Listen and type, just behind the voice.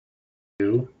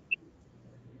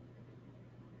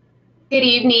Good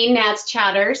evening, NATS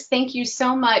chatters. Thank you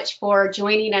so much for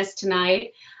joining us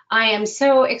tonight. I am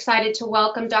so excited to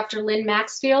welcome Dr. Lynn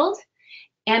Maxfield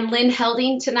and Lynn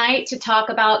Helding tonight to talk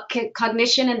about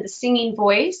cognition and the singing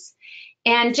voice.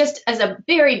 And just as a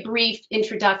very brief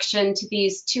introduction to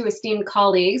these two esteemed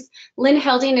colleagues, Lynn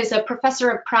Helding is a professor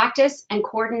of practice and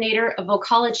coordinator of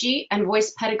vocology and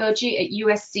voice pedagogy at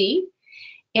USC.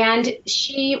 And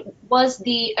she was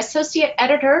the associate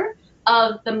editor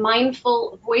of the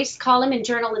Mindful Voice column in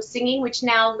Journal of Singing, which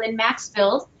now Lynn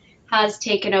Maxfield has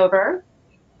taken over.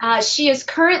 She is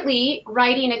currently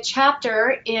writing a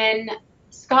chapter in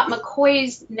Scott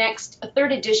McCoy's next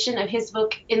third edition of his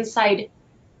book, Your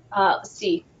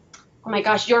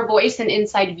Voice, an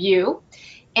Inside View.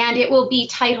 And it will be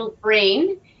titled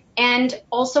Brain, and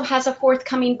also has a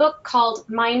forthcoming book called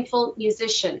Mindful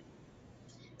Musician.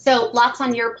 So lots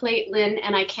on your plate, Lynn,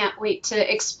 and I can't wait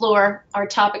to explore our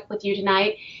topic with you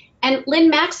tonight. And Lynn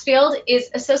Maxfield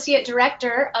is Associate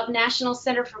Director of National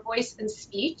Center for Voice and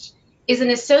Speech, is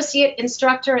an Associate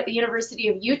Instructor at the University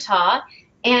of Utah,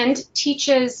 and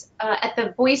teaches at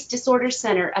the Voice Disorder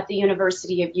Center at the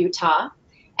University of Utah.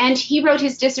 And he wrote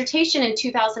his dissertation in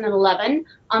 2011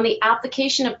 on the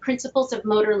application of principles of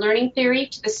motor learning theory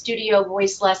to the studio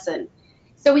voice lesson.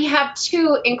 So we have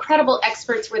two incredible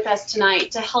experts with us tonight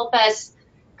to help us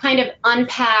kind of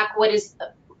unpack what is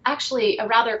actually a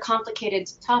rather complicated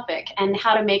topic and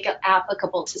how to make it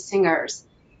applicable to singers.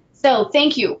 So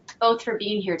thank you both for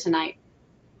being here tonight.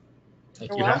 Thank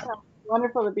you. You're welcome.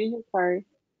 Wonderful to be here, Kari.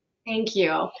 Thank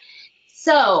you.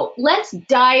 So let's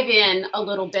dive in a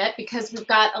little bit because we've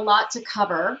got a lot to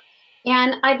cover.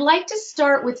 And I'd like to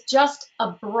start with just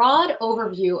a broad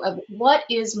overview of what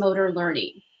is motor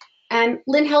learning. And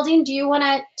Lynn Helding, do you want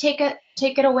to take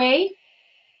it away?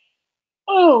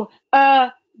 Well,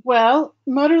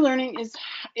 motor learning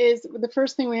is the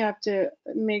first thing we have to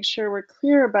make sure we're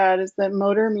clear about is that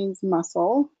motor means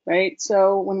muscle, right?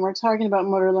 So when we're talking about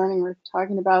motor learning, we're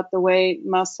talking about the way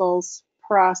muscles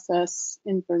process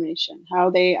information, how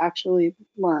they actually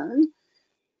learn.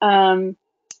 The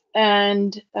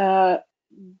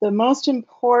most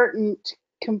important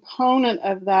component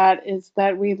of that is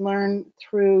that we learn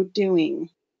through doing,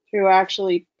 through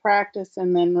actually practice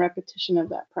and then repetition of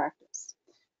that practice.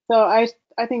 So I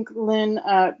think Lynn,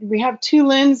 we have two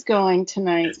Lynns going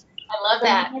tonight. I love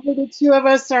that. Whenever the two of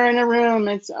us are in a room,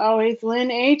 it's always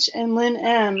Lynn H and Lynn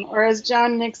M, or as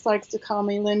John Nix likes to call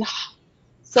me, Lynn.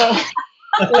 So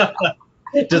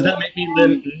does that make me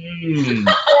Lynn?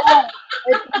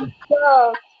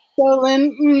 Yeah, so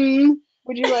Lynn,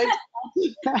 would you like to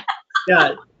do that?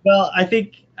 Yeah. Well, I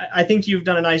think you've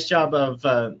done a nice job of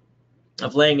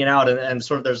laying it out, and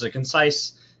sort of there's a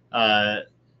concise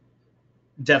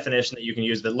definition that you can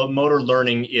use. That motor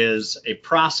learning is a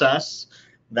process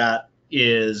that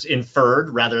is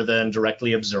inferred rather than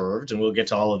directly observed, and we'll get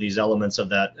to all of these elements of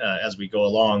that as we go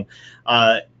along.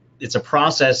 It's a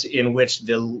process in which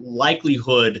the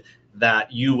likelihood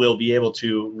that you will be able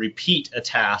to repeat a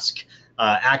task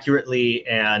accurately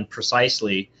and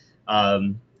precisely,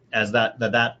 as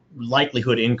that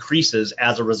likelihood increases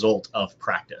as a result of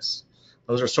practice.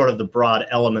 Those are sort of the broad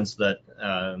elements that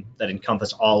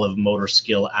encompass all of motor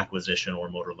skill acquisition or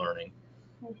motor learning.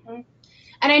 Mm-hmm.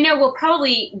 And I know we'll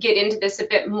probably get into this a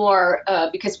bit more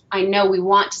because I know we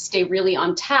want to stay really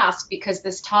on task because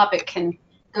this topic can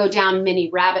go down many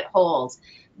rabbit holes.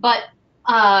 But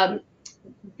a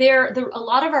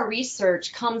lot of our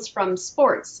research comes from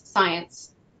sports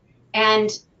science.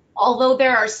 And although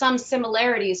there are some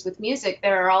similarities with music,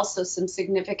 there are also some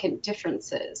significant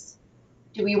differences.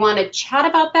 Do we want to chat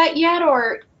about that yet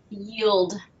or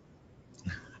yield?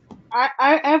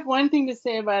 I have one thing to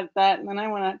say about that, and then I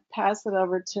want to pass it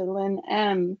over to Lynn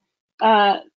M.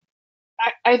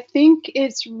 I think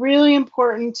it's really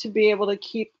important to be able to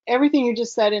keep everything you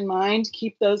just said in mind,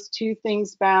 keep those two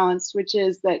things balanced, which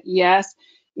is that, yes,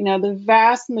 the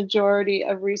vast majority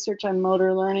of research on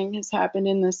motor learning has happened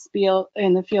in the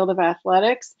field of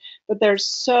athletics, but there's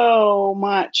so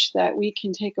much that we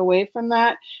can take away from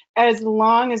that as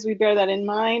long as we bear that in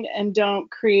mind and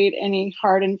don't create any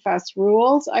hard and fast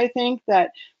rules. I think that,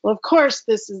 well, of course,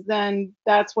 that's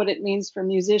what it means for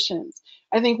musicians.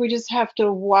 I think we just have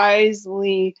to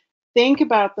wisely think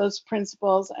about those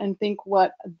principles and think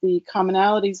what the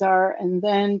commonalities are and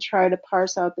then try to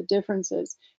parse out the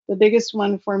differences. The biggest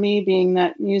one for me being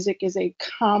that music is a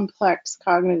complex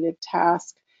cognitive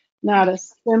task, not a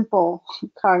simple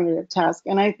cognitive task.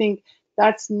 And I think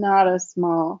that's not a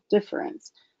small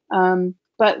difference.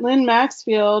 But Lynn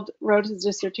Maxfield wrote his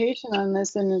dissertation on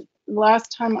this, and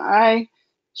last time I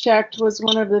checked, was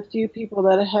one of the few people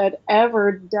that had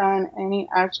ever done any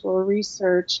actual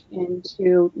research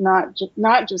into not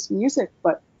just music,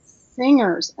 but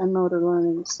singers and motor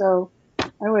learning. So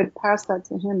I would pass that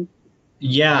to him.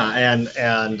 Yeah, and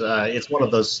it's one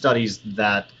of those studies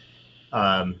that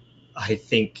I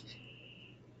think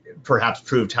perhaps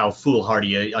proved how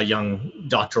foolhardy a young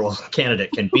doctoral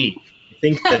candidate can be. I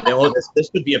think that this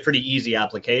could be a pretty easy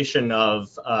application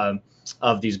of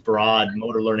these broad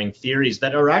motor learning theories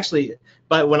that are actually,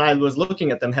 but when I was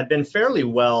looking at them, had been fairly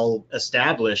well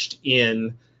established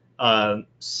in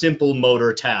simple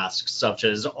motor tasks such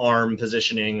as arm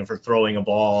positioning for throwing a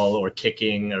ball or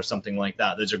kicking or something like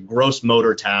that. Those are gross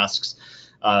motor tasks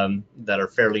that are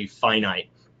fairly finite.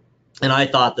 And I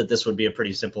thought that this would be a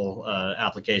pretty simple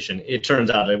application. It turns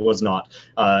out it was not,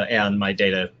 and my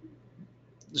data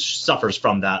suffers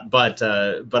from that. But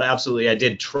absolutely, I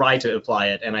did try to apply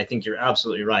it, and I think you're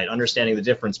absolutely right. Understanding the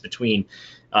difference between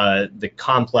the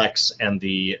complex and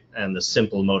the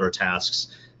simple motor tasks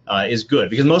is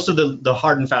good, because most of the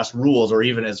hard and fast rules, or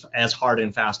even as hard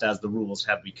and fast as the rules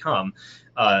have become,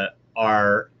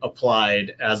 are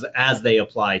applied as they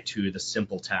apply to the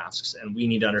simple tasks, and we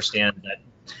need to understand that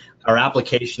our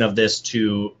application of this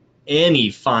to any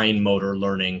fine motor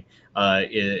learning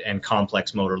and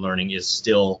complex motor learning is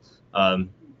still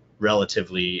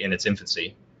relatively in its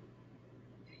infancy.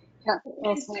 Yeah,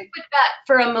 well And stick said. with that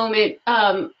for a moment.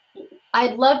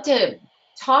 I'd love to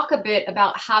talk a bit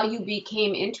about how you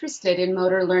became interested in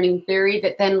motor learning theory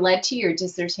that then led to your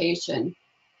dissertation.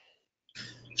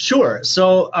 Sure.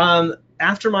 So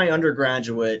after my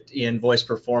undergraduate in voice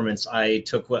performance, I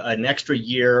took an extra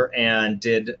year and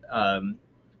did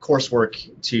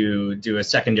coursework to do a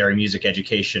secondary music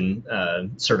education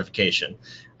certification.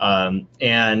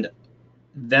 And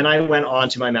then I went on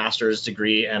to my master's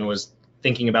degree and was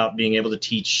thinking about being able to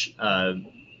teach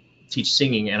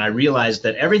singing, and I realized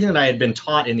that everything that I had been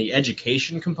taught in the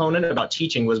education component about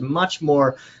teaching was much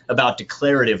more about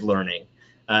declarative learning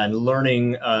and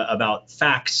learning about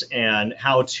facts and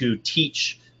how to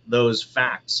teach those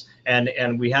facts.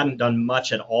 And we hadn't done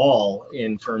much at all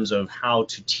in terms of how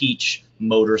to teach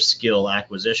motor skill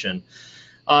acquisition.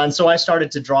 And so I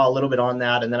started to draw a little bit on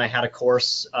that, and then I had a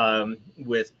course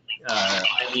with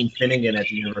Eileen Finnegan at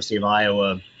the University of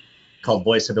Iowa called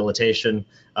Voice Habilitation,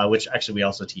 which actually we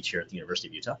also teach here at the University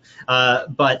of Utah.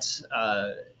 But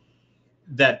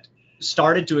that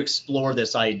started to explore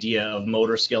this idea of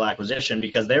motor skill acquisition,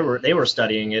 because they were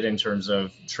studying it in terms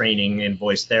of training in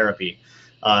voice therapy,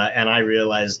 and I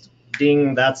realized,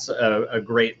 ding, that's a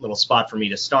great little spot for me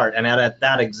to start. And at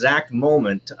that exact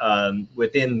moment,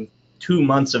 within 2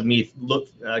 months of me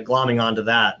glomming onto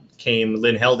that, came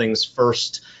Lynn Helding's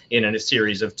first in a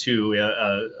series of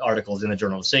 2 articles in the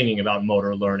Journal of Singing about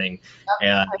motor learning,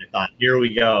 and I thought, here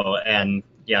we go, and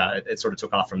yeah, it sort of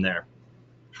took off from there.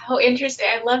 How interesting.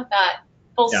 I love that.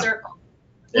 Full Yeah. circle.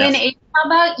 Yes. Lynn, how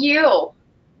about you?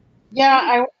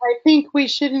 Yeah, I think we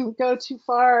shouldn't go too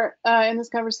far in this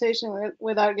conversation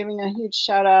without giving a huge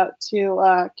shout out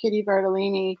to Kitty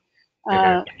Bartolini,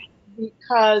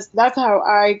 because that's how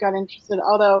I got interested.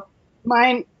 Although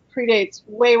mine predates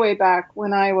way, way back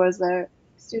when I was a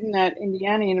student at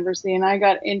Indiana University, and I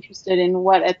got interested in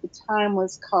what at the time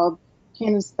was called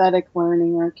kinesthetic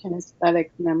learning or kinesthetic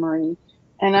memory.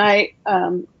 And I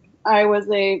was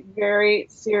a very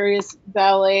serious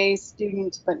ballet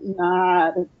student, but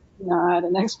not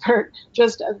an expert,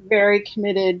 just a very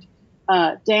committed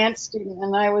dance student.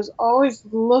 And I was always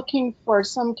looking for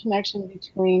some connection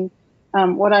between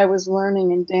what I was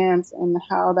learning in dance and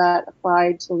how that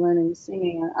applied to learning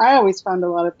singing. And I always found a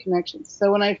lot of connections.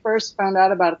 So when I first found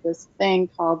out about this thing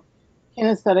called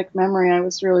kinesthetic memory, I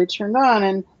was really turned on.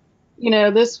 And,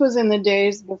 this was in the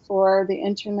days before the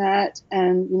internet,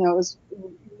 and, it was,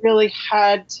 you really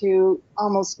had to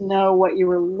almost know what you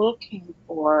were looking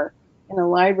for in a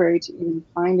library to even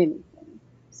find anything.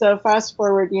 So fast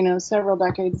forward, several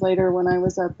decades later, when I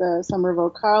was at the Somerville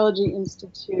Ecology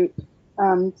Institute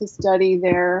to study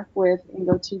there with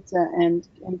Ingo Titze and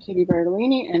Kitty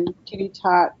Bertolini, and Kitty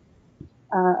taught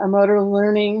a motor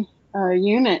learning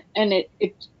unit, and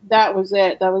that was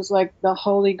it. That was like the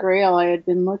holy grail I had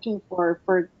been looking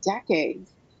for decades.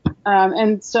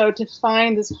 And so to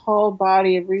find this whole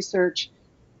body of research,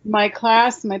 my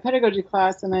pedagogy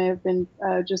class, and I have been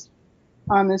just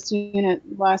on this unit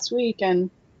last week, and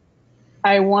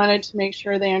I wanted to make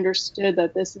sure they understood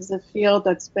that this is a field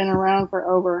that's been around for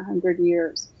over 100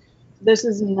 years. This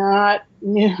is not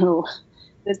new.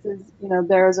 This is,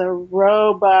 there's a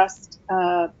robust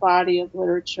body of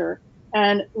literature.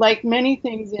 And like many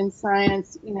things in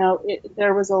science,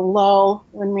 there was a lull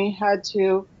when we had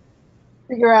to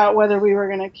figure out whether we were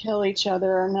going to kill each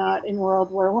other or not in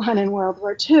World War I and World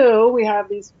War II. We have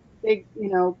these big,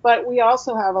 but we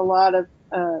also have a lot of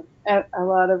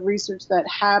research that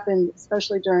happened,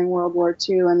 especially during World War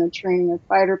II and the training of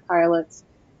fighter pilots,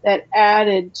 that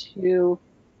added to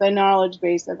the knowledge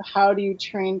base of how do you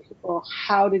train people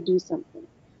how to do something.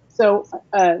 So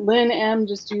Lynn M.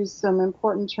 just used some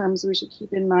important terms we should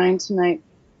keep in mind tonight: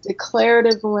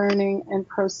 declarative learning and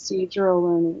procedural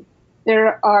learning.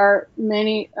 There are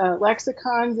many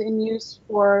lexicons in use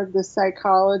for the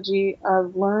psychology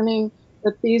of learning,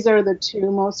 but these are the two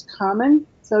most common.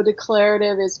 So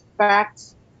declarative is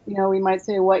facts. We might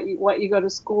say what you go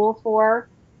to school for,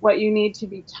 what you need to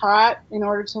be taught in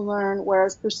order to learn,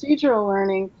 whereas procedural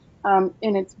learning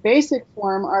in its basic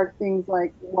form are things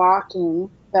like walking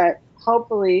that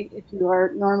hopefully, if you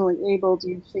are normally able,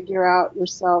 you figure out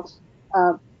yourself,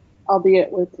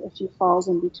 albeit with a few falls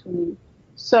in between.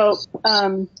 So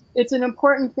it's an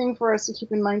important thing for us to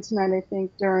keep in mind tonight, I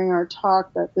think, during our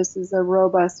talk, that this is a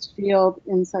robust field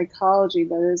in psychology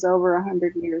that is over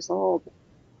 100 years old.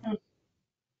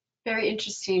 Very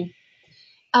interesting.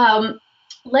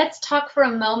 Let's talk for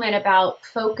a moment about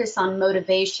focus on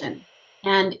motivation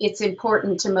and its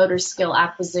importance to motor skill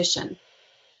acquisition.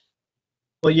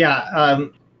 Well, yeah,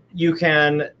 you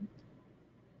can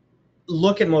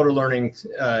look at motor learning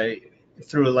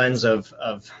through a lens of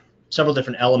several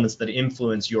different elements that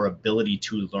influence your ability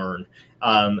to learn.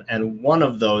 And one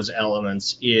of those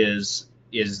elements is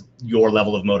your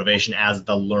level of motivation as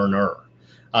the learner.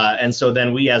 And so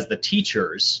then we as the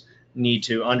teachers need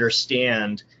to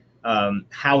understand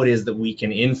how it is that we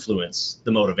can influence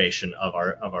the motivation of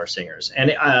our singers.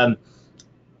 And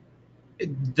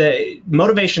the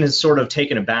motivation has sort of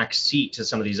taken a back seat to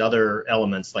some of these other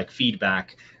elements like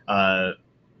feedback,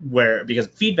 because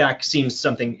feedback seems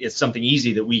something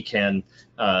easy that we can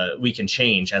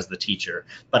change as the teacher.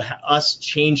 But us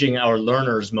changing our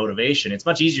learners' motivation, it's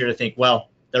much easier to think, well,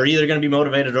 they're either going to be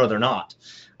motivated or they're not,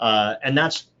 and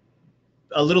that's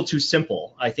a little too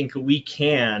simple. I think we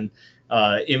can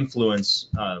influence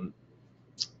the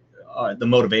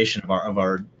motivation of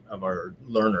our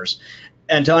learners,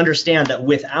 and to understand that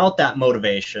without that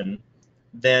motivation,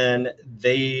 then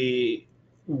they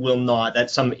will not,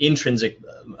 that's some intrinsic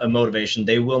motivation,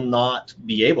 they will not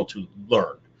be able to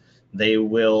learn. They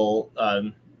will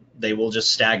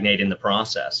just stagnate in the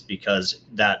process, because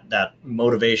that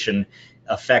motivation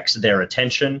affects their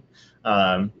attention,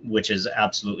 which is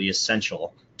absolutely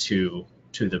essential to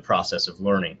the process of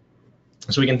learning.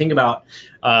 So we can think about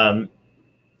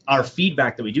our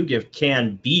feedback that we do give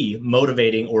can be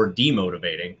motivating or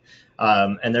demotivating.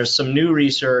 And there's some new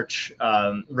research,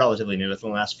 relatively new within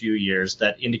the last few years,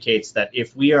 that indicates that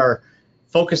if we are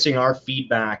focusing our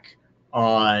feedback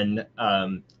on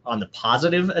the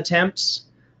positive attempts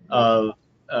of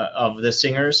the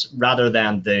singers rather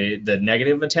than the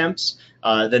negative attempts,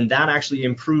 then that actually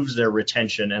improves their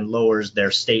retention and lowers their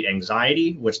state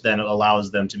anxiety, which then allows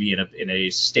them to be in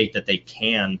a state that they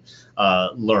can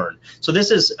learn. So this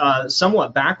is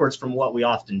somewhat backwards from what we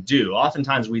often do.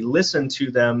 Oftentimes we listen to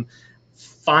them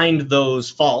find those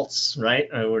faults, right?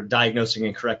 We're diagnosing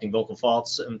and correcting vocal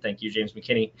faults. And thank you, James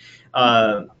McKinney.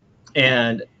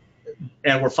 And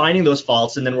we're finding those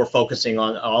faults, and then we're focusing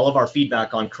on all of our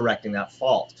feedback on correcting that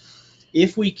fault.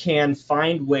 If we can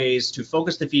find ways to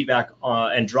focus the feedback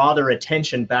and draw their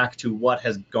attention back to what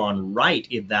has gone right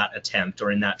in that attempt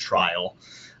or in that trial,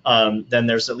 then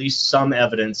there's at least some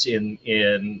evidence in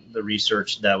the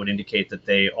research that would indicate that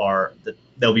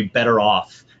they'll be better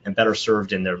off and better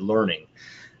served in their learning.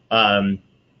 Then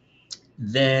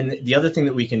the other thing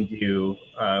that we can do,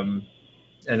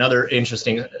 another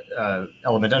interesting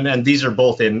element, and these are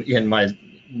both in my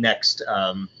next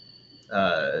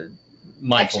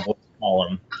mindful voice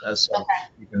column, so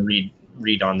you can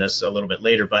read on this a little bit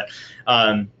later. But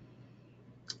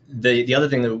the other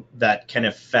thing that can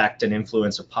affect and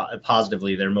influence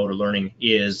positively their motor learning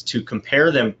is to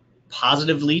compare them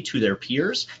positively to their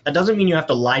peers. That doesn't mean you have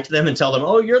to lie to them and tell them,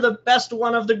 oh, you're the best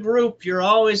one of the group, you're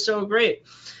always so great.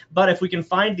 But if we can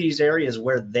find these areas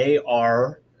where they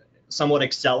are somewhat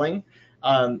excelling,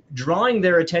 drawing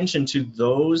their attention to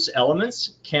those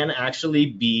elements can actually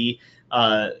be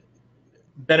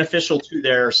beneficial to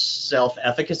their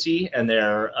self-efficacy and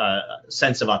their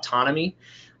sense of autonomy,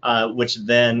 which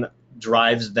then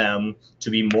drives them to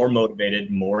be more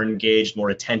motivated, more engaged, more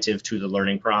attentive to the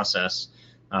learning process.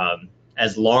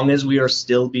 As long as we are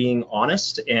still being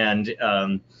honest and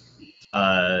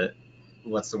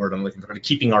what's the word I'm looking for?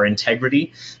 Keeping our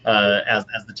integrity as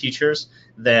the teachers,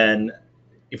 then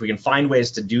if we can find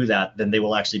ways to do that, then they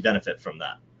will actually benefit from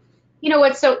that. You know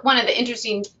what? So one of the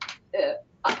interesting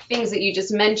things that you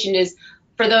just mentioned is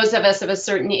for those of us of a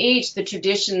certain age, the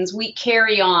traditions we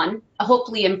carry on,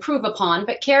 hopefully improve upon,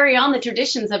 but carry on the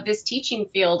traditions of this teaching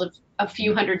field of a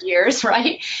few hundred years,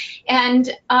 right?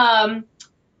 And,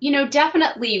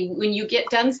 definitely when you get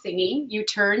done singing, you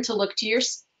turn to look to your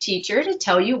teacher to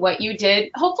tell you what you did,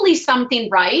 hopefully something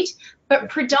right, but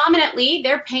predominantly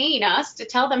they're paying us to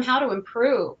tell them how to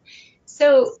improve.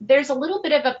 So there's a little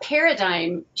bit of a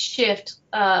paradigm shift,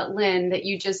 Lynn, that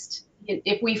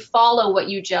if we follow what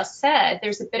you just said,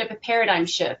 there's a bit of a paradigm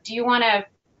shift. Do you want to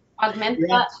augment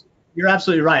that? You're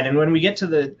absolutely right. And when we get to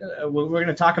we're going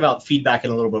to talk about feedback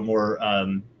in a little bit more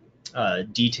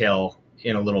detail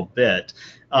in a little bit,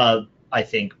 I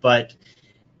think. But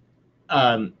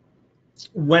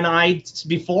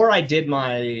before I did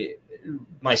my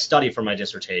study for my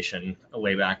dissertation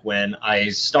way back when, I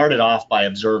started off by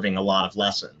observing a lot of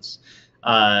lessons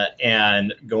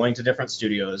and going to different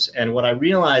studios. And what I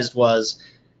realized was,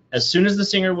 as soon as the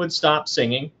singer would stop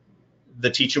singing,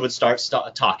 the teacher would start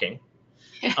talking.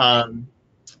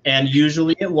 And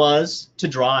usually it was to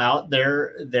draw out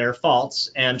their faults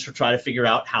and to try to figure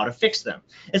out how to fix them.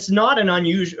 It's not an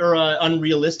unusual or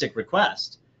unrealistic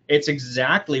request. It's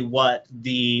exactly what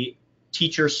the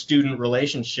teacher-student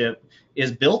relationship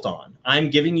is built on.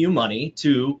 I'm giving you money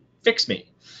to fix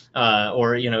me,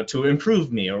 or to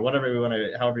improve me, or whatever you want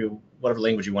to, whatever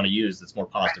language you want to use that's more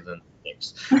positive than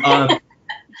fix.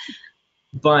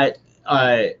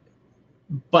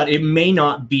 But it may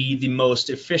not be the most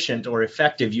efficient or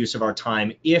effective use of our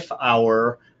time if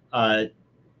our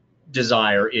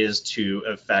desire is to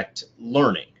affect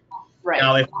learning. Right.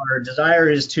 Now, if our desire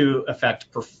is to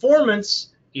affect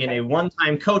performance in a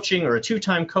one-time coaching or a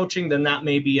two-time coaching, then that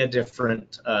may be a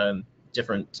different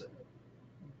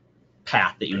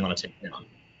path that you want to take down.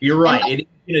 You're right. It's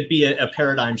going to be a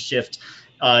paradigm shift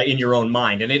in your own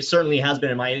mind, and it certainly has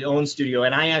been in my own studio.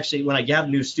 And I actually, when I have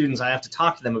new students, I have to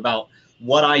talk to them about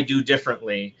what I do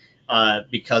differently,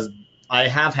 because I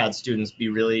have had students be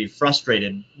really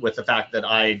frustrated with the fact that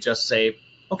I just say,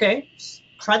 okay,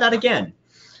 try that again.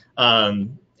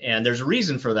 And there's a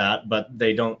reason for that, but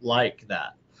they don't like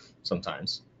that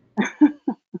sometimes.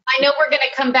 I know we're going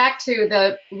to come back to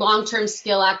the long-term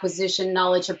skill acquisition,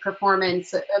 knowledge of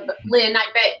performance. Lynn,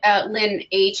 Lynn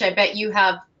H., I bet you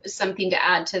have something to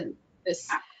add to this.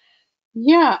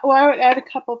 Yeah, well, I would add a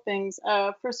couple things.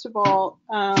 First of all,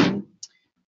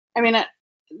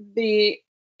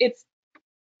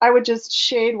 I would just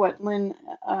shade what Lynn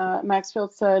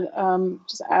Maxfield said,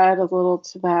 just add a little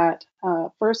to that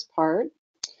first part,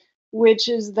 which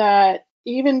is that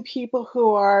even people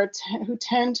who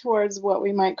tend towards what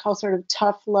we might call sort of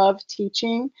tough love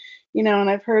teaching, and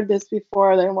I've heard this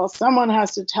before, that, well, someone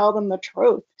has to tell them the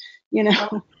truth,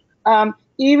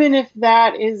 even if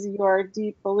that is your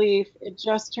deep belief, it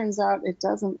just turns out it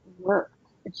doesn't work.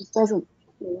 It just doesn't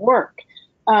work.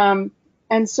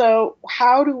 And so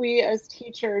how do we as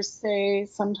teachers say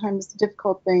sometimes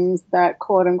difficult things that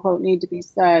quote unquote need to be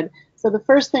said? So the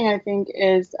first thing I think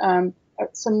is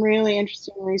some really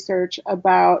interesting research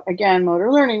about, again,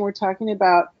 motor learning. We're talking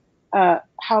about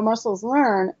how muscles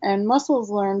learn, and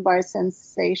muscles learn by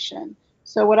sensation.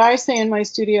 So what I say in my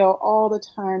studio all the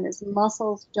time is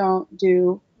muscles don't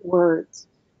do words.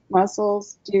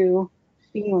 Muscles do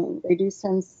feeling. They do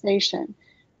sensation.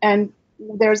 And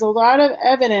there's a lot of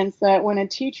evidence that when a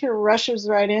teacher rushes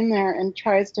right in there and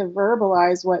tries to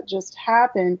verbalize what just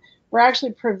happened, we're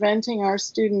actually preventing our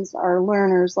students, our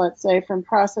learners, let's say, from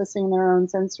processing their own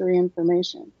sensory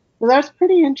information. So that's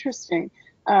pretty interesting,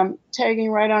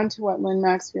 tagging right on to what Lynn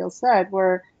Maxfield said,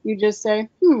 where you just say,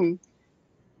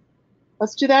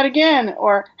 let's do that again,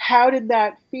 or how did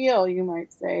that feel, you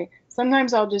might say.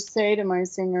 Sometimes I'll just say to my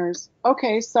singers,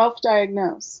 okay,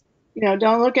 self-diagnose.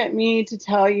 Don't look at me to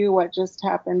tell you what just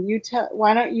happened.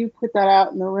 Why don't you put that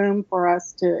out in the room for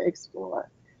us to explore?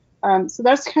 So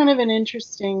that's kind of an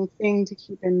interesting thing to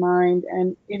keep in mind.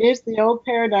 And it is, the old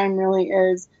paradigm really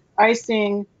is, I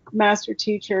sing, master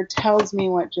teacher tells me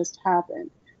what just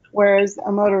happened. Whereas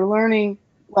a motor learning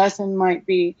lesson might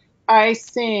be, I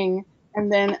sing,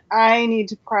 and then I need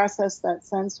to process that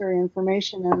sensory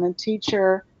information, and the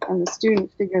teacher and the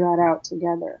student figure that out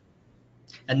together.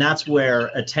 And that's where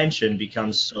attention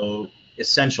becomes so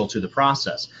essential to the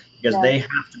process, because they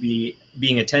have to be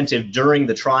being attentive during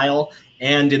the trial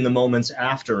and in the moments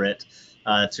after it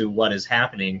to what is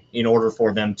happening in order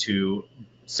for them to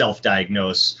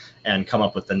self-diagnose and come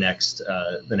up with the next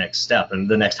step and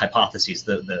the next hypotheses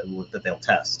that they'll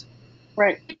test.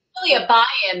 Right. really a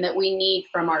buy-in that we need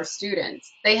from our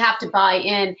students. They have to buy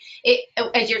in.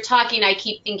 As you're talking, I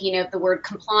keep thinking of the word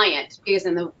compliant, because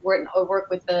in the work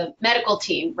with the medical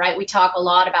team, right, we talk a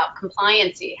lot about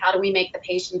compliancy. How do we make the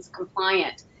patients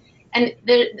compliant? And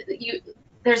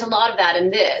there's a lot of that in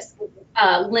this.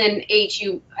 Lynn H.,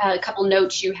 a couple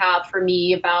notes you have for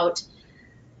me about,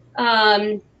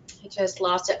 I just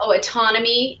lost it. Oh,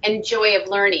 autonomy and joy of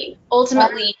learning.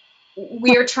 Ultimately,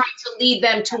 we are trying to lead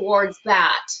them towards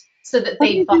that so that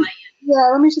they buy in. Yeah,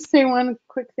 let me just say one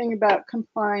quick thing about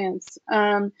compliance.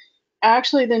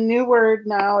 Actually, the new word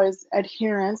now is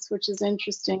adherence, which is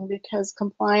interesting because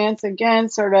compliance, again,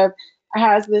 sort of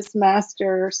has this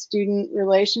master-student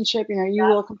relationship. You know, you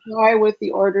will comply with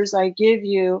the orders I give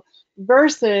you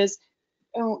versus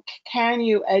can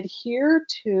you adhere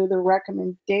to the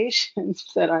recommendations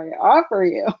that I offer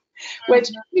you? Which,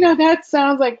 you know, that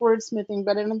sounds like wordsmithing,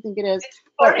 but I don't think it is.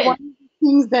 But one of the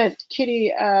things that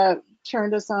Kitty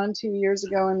turned us on to years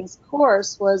ago in this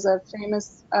course was a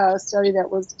famous study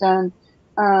that was done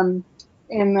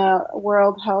in the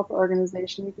World Health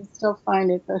Organization. You can still find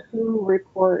it, the WHO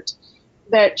report,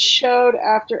 that showed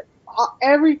after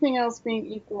everything else being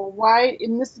equal, why,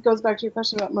 and this goes back to your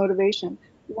question about motivation,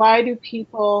 why do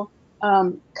people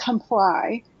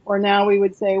comply? Or now we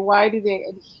would say, why do they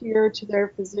adhere to their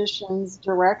physician's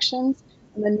directions?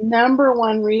 And the number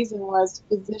one reason was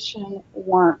physician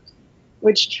warmth,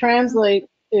 which translates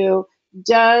to,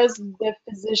 does the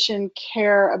physician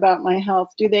care about my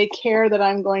health? Do they care that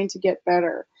I'm going to get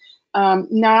better?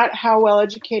 Not how well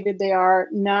educated they are,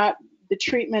 not the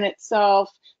treatment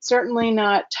itself, certainly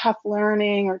not tough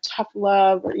learning or tough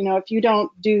love, or, you know, if you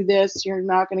don't do this, you're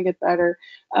not going to get better.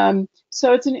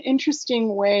 So it's an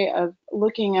interesting way of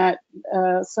looking at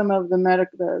some of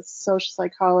the social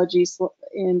psychology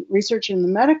in research in the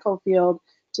medical field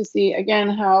to see, again,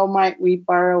 how might we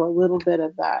borrow a little bit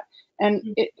of that.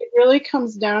 And it really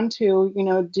comes down to, you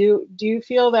know, do you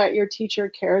feel that your teacher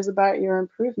cares about your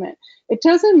improvement? It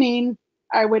doesn't mean,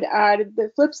 I would add, the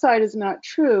flip side is not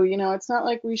true. You know, it's not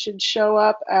like we should show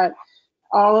up at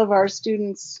all of our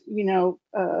students, you know,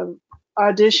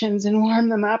 auditions and warm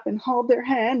them up and hold their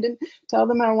hand and tell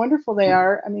them how wonderful they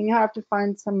are. I mean, you have to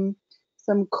find some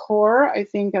core, I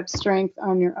think, of strength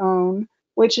on your own,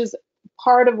 which is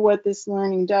part of what this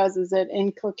learning does, is it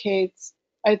inculcates,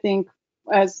 I think,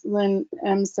 as Lynn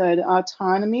M. said,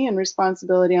 autonomy and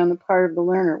responsibility on the part of the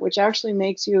learner, which actually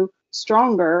makes you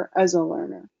stronger as a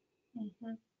learner.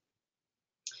 Mm-hmm.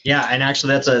 Yeah, and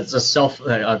actually that's a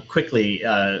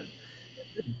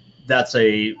that's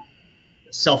a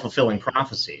self-fulfilling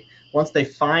prophecy. Once they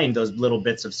find those little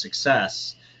bits of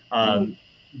success,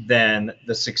 then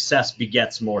the success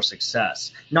begets more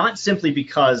success. Not simply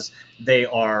because they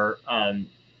are, you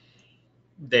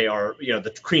know,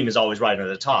 the cream is always right at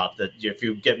the top, that if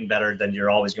you're getting better, then you're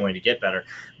always going to get better.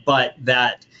 But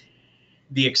that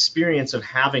the experience of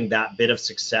having that bit of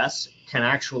success can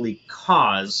actually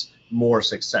cause more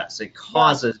success. It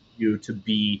causes you to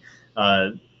be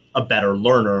a better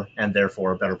learner and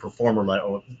therefore a better performer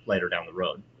later down the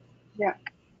road. Yeah.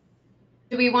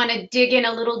 Do we want to dig in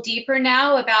a little deeper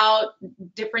now about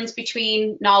difference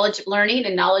between knowledge of learning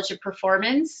and knowledge of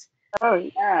performance? Oh,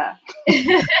 yeah.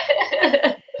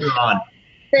 You're on.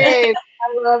 Dave,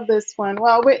 I love this one.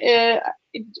 Well,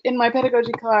 in my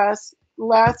pedagogy class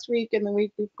last week and the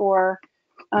week before,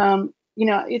 you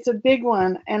know, it's a big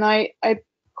one, and I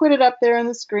put it up there on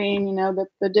the screen, you know, that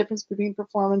the difference between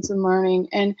performance and learning.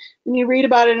 And when you read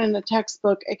about it in the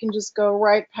textbook, it can just go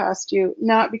right past you,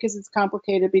 not because it's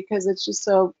complicated, because it's just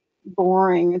so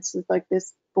boring. It's just like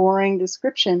this boring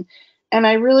description. And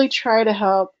I really try to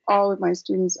help all of my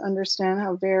students understand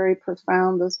how very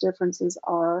profound those differences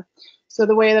are. So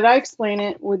the way that I explain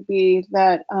it would be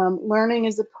that learning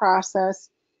is a process,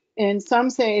 and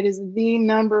some say it is the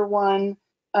number one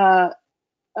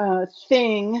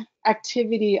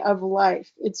activity of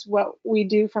life. It's what we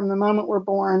do from the moment we're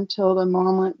born till the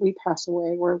moment we pass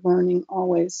away. We're learning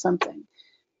always something.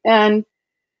 And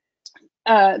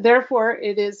therefore,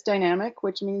 it is dynamic,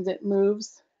 which means it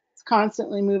moves. It's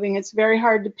constantly moving. It's very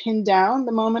hard to pin down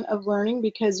the moment of learning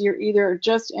because you're either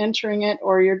just entering it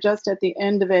or you're just at the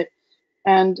end of it.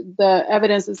 And the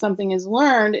evidence that something is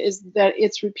learned is that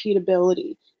it's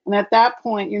repeatability. And at that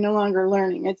point, you're no longer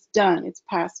learning. It's done. It's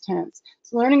past tense.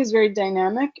 So learning is very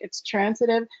dynamic. It's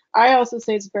transitive. I also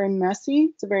say it's very messy.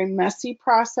 It's a very messy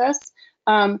process.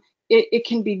 It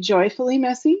can be joyfully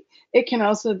messy. It can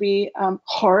also be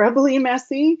horribly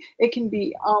messy. It can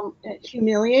be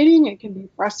humiliating. It can be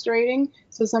frustrating.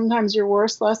 So sometimes your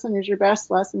worst lesson is your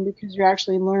best lesson because you're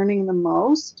actually learning the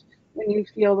most when you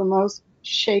feel the most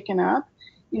shaken up.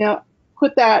 You know,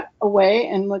 put that away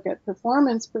and look at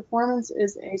performance, performance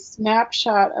is a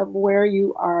snapshot of where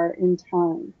you are in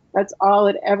time. That's all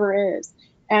it ever is.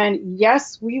 And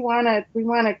yes, we want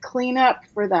to clean up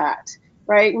for that,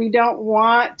 right? We don't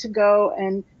want to go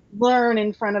and learn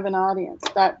in front of an audience.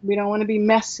 That we don't want to be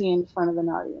messy in front of an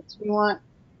audience. We want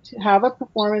to have a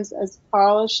performance as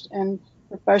polished and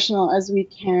professional as we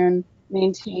can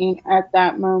maintain at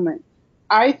that moment.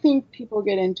 I think people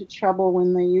get into trouble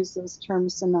when they use those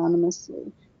terms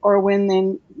synonymously or when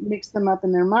they mix them up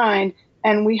in their mind.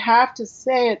 And we have to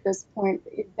say at this point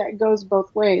that goes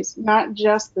both ways, not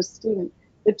just the student.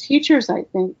 The teachers, I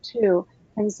think, too,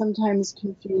 can sometimes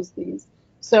confuse these.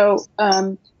 So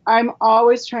I'm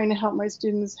always trying to help my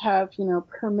students have,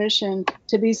 permission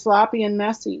to be sloppy and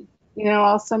messy.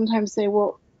 I'll sometimes say,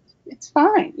 well, it's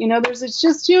fine. It's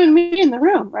just you and me in the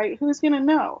room, right? Who's going to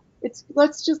know?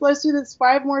 Let's do this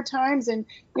 5 more times. And,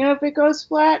 if it goes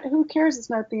flat, who cares? It's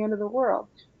not the end of the world.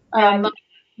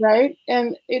 Right.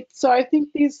 And so I think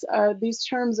these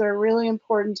terms are really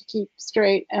important to keep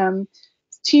straight.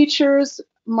 Teachers,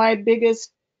 my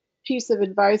biggest piece of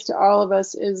advice to all of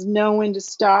us is know when to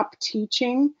stop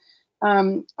teaching.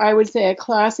 I would say a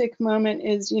classic moment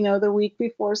is, the week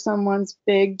before someone's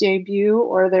big debut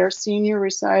or their senior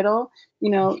recital,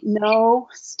 no,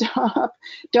 stop.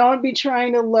 Don't be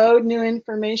trying to load new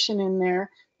information in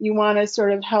there. You want to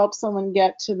sort of help someone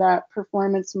get to that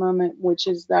performance moment, which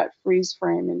is that freeze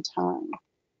frame in time.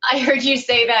 I heard you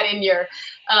say that in your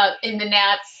in the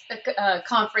NATS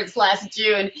conference last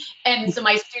June, and so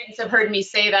my students have heard me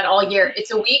say that all year. It's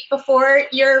a week before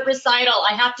your recital.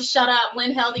 I have to shut up.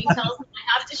 Lynn Helding tells me I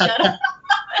have to shut up.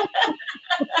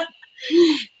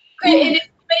 But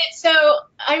so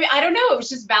I don't know. It was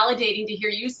just validating to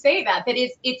hear you say that. That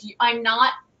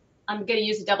I'm going to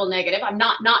use a double negative. I'm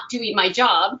not doing my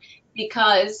job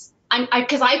because I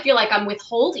feel like I'm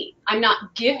withholding. I'm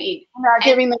not giving. I'm not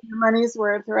giving them the money's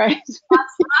worth, right?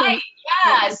 That's right.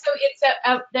 Yeah. So it's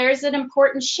there's an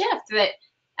important shift that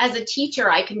as a teacher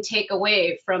I can take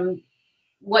away from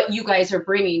what you guys are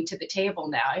bringing to the table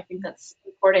now. I think that's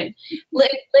important. Lynn,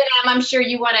 I'm sure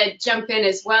you want to jump in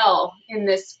as well in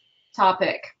this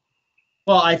topic.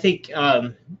 Well, I think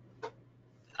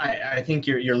I think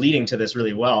you're leading to this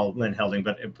really well, Lynn Helding,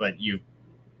 but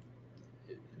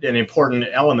an important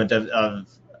element of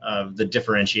the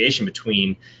differentiation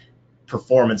between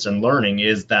performance and learning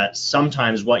is that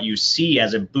sometimes what you see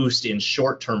as a boost in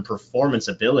short-term performance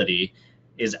ability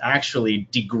is actually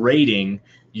degrading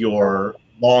your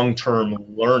long-term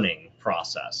learning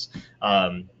process.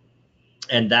 And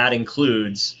that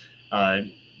includes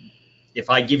if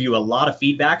I give you a lot of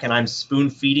feedback and I'm spoon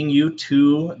feeding you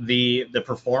to the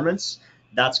performance,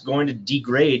 that's going to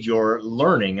degrade your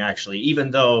learning actually, even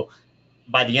though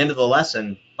by the end of the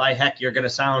lesson, by heck, you're going to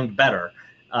sound better.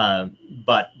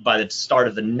 But by the start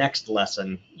of the next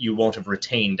lesson, you won't have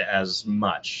retained as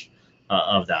much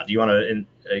of that. Do you want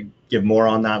to give more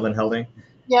on that, Lynn Helding?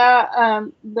 Yeah,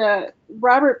 the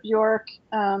Robert Bjork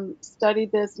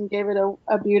studied this and gave it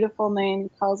a beautiful name. He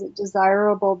calls it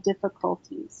desirable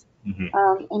difficulties.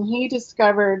 Mm-hmm. And he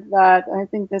discovered that, I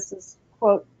think this is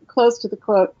quote close to the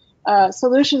quote,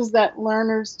 solutions that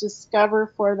learners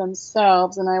discover for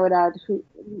themselves, and I would add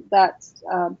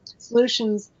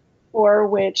solutions for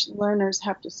which learners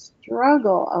have to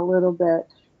struggle a little bit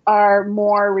are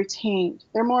more retained.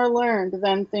 They're more learned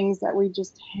than things that we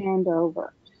just hand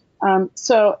over.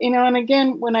 So, and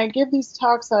again, when I give these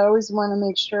talks, I always want to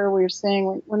make sure we're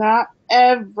saying we're not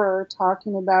ever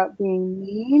talking about being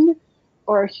mean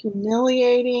or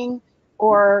humiliating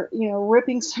or,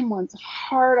 ripping someone's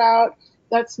heart out.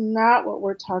 That's not what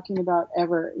we're talking about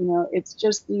ever. It's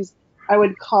just these, I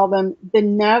would call them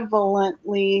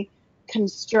benevolently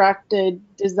constructed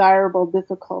desirable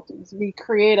difficulties. We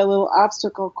create a little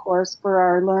obstacle course for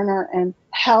our learner and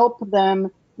help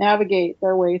them navigate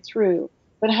their way through.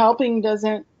 But helping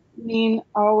doesn't mean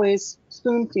always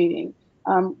spoon feeding.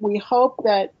 We hope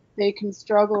that they can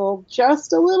struggle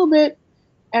just a little bit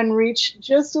and reach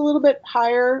just a little bit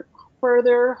higher,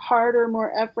 further, harder,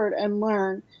 more effort and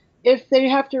learn. If they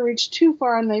have to reach too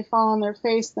far and they fall on their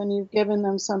face, then you've given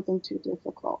them something too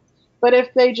difficult. But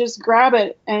if they just grab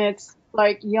it and it's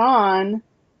like yawn,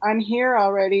 I'm here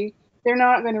already, they're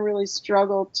not going to really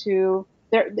struggle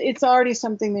it's already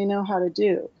something they know how to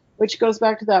do, which goes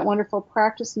back to that wonderful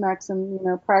practice maxim,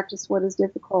 practice what is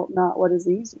difficult, not what is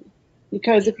easy.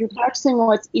 Because if you're practicing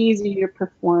what's easy, you're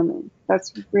performing.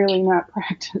 That's really not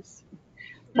practice.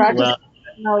 Practice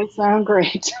doesn't always sound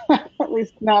great, at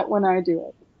least not when I do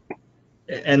it.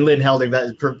 And Lynn Helding,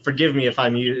 forgive me if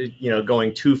I'm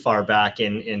going too far back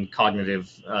in cognitive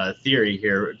theory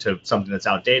here to something that's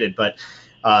outdated, but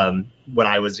When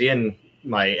I was in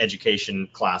my education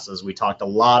classes, we talked a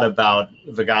lot about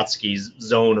Vygotsky's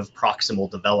zone of proximal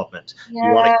development.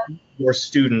 You want Yeah. to keep your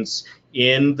students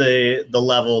in the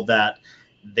level that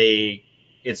they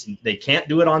can't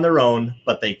do it on their own,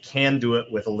 but they can do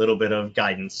it with a little bit of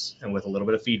guidance and with a little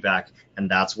bit of feedback, and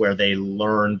that's where they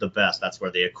learn the best. That's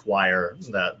where they acquire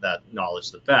that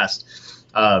knowledge the best.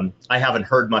 I haven't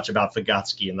heard much about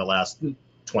Vygotsky in the last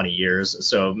 20 years,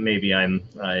 so maybe I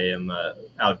am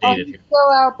outdated It's here.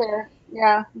 still out there.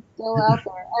 Yeah, it's still out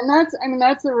there. And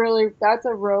that's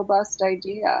a robust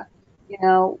idea, you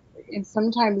know, and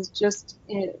sometimes just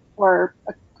for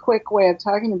a quick way of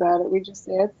talking about it, we just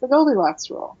say it's the Goldilocks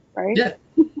rule, right? Yeah,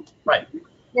 right.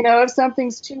 You know, if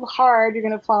something's too hard, you're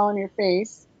going to fall on your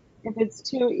face. If it's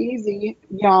too easy,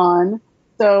 yawn.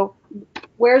 So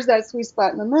where's that sweet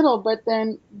spot in the middle? But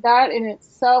then that in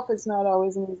itself is not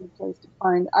always an easy place to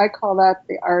find. I call that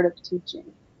the art of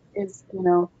teaching. Is, you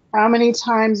know, how many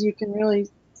times you can really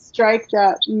strike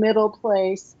that middle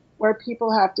place where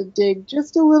people have to dig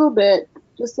just a little bit,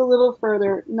 just a little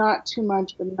further, not too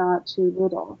much, but not too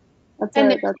little. And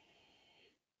That's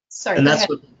sorry, And go that's ahead.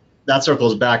 what that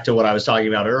circles back to what I was talking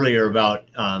about earlier about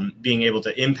being able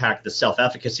to impact the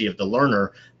self-efficacy of the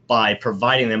learner by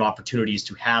providing them opportunities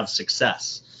to have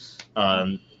success.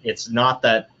 It's not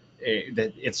that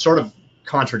it's sort of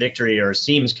contradictory or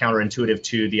seems counterintuitive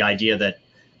to the idea that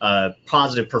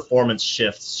positive performance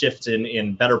shifts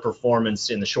in better performance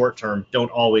in the short term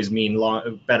don't always mean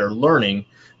better learning,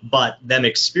 but them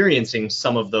experiencing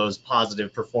some of those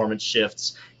positive performance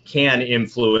shifts can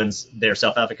influence their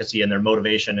self-efficacy and their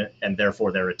motivation and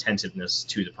therefore their attentiveness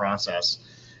to the process.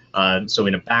 So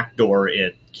in a backdoor,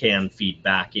 it can feed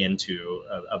back into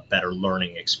a better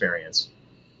learning experience.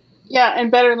 Yeah,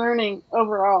 and better learning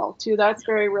overall too. That's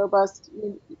very robust.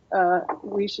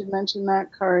 We should mention that,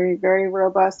 Kari. Very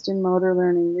robust in motor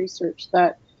learning research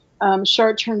that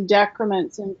short-term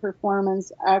decrements in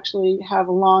performance actually have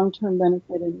a long-term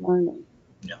benefit in learning.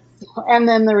 Yeah. And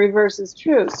then the reverse is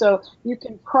true. So you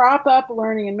can prop up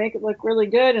learning and make it look really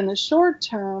good in the short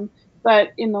term,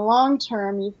 but in the long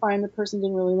term, you find the person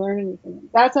didn't really learn anything.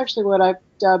 That's actually what I've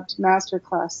dubbed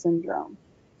masterclass syndrome.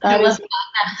 I That love is that.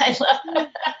 I love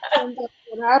that.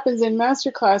 what happens in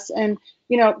masterclass. And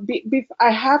you know,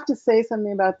 I have to say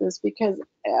something about this because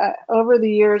over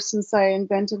the years since I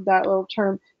invented that little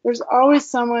term, there's always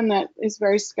someone that is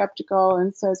very skeptical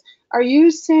and says, "Are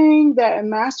you saying that a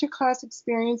masterclass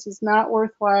experience is not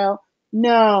worthwhile?"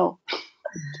 No,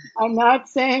 I'm not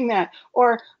saying that.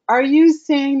 Or are you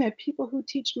saying that people who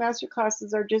teach master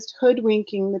classes are just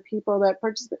hoodwinking the people that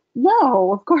participate?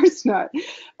 No, of course not.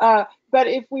 But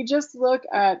if we just look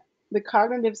at the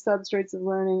cognitive substrates of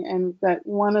learning and that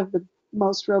one of the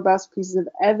most robust pieces of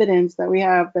evidence that we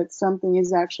have that something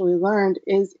is actually learned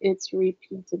is its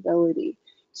repeatability.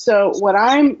 So what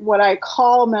I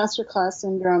call masterclass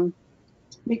syndrome,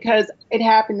 because it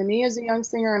happened to me as a young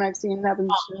singer and I've seen it happen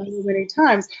so many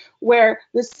times, where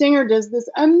the singer does this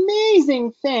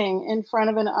amazing thing in front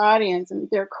of an audience and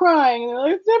they're crying and they're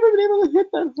like, I've never been able to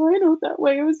hit that high note that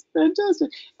way. It was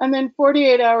fantastic. And then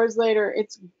 48 hours later,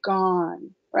 it's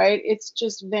gone, right? It's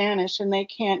just vanished and they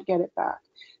can't get it back.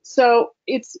 So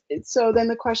so then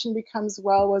the question becomes,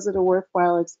 well, was it a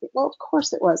worthwhile experience? Well, of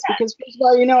course it was, because first of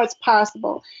all, you know it's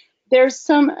possible. There's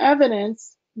some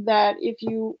evidence that if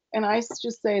you, and I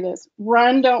just say this,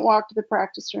 run, don't walk to the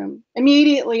practice room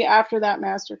immediately after that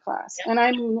master class. And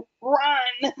I mean,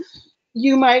 run.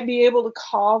 You might be able to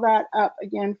call that up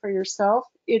again for yourself.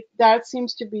 That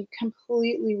seems to be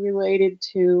completely related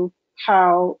to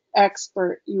how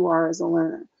expert you are as a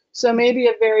learner. So maybe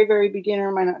a very, very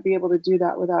beginner might not be able to do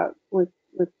that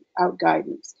without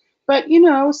guidance. But you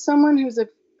know, someone who's a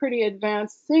pretty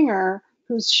advanced singer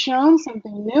who's shown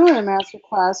something new in a master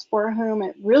class for whom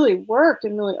it really worked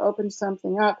and really opened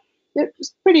something up,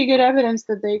 it's pretty good evidence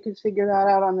that they could figure that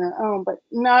out on their own, but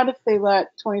not if they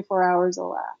let 24 hours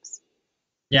elapse.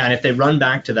 Yeah, and if they run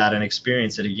back to that and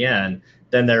experience it again,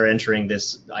 then they're entering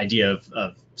this idea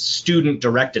of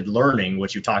student-directed learning,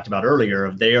 which you talked about earlier.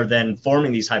 Of they are then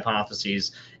forming these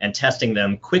hypotheses and testing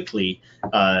them quickly,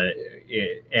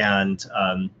 and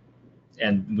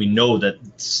we know that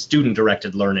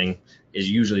student-directed learning is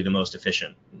usually the most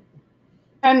efficient.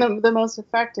 And the most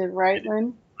effective, right,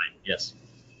 Lynn? Yes.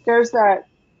 There's that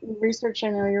research I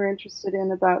know you're interested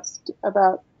in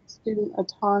about student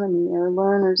autonomy or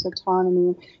learners'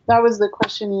 autonomy. That was the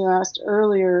question you asked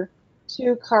earlier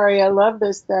too, Kari. I love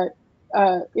this, that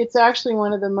it's actually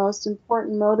one of the most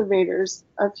important motivators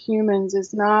of humans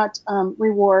is not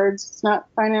rewards, it's not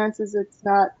finances, it's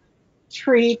not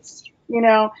treats. You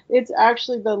know, it's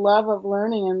actually the love of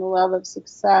learning and the love of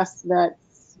success that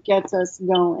gets us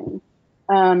going.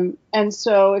 And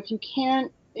so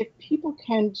if people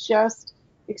can just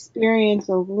experience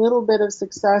a little bit of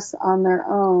success on their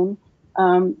own,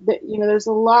 there's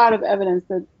a lot of evidence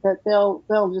that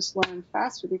they'll just learn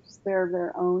faster because they're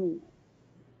their own.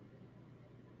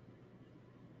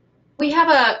 We have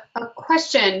a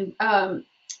question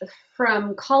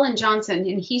from Colin Johnson,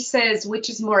 and he says, which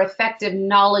is more effective,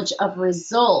 knowledge of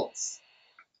results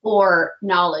or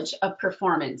knowledge of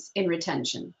performance in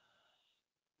retention?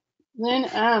 Lynn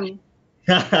M.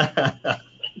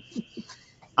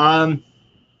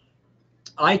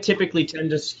 I typically tend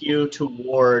to skew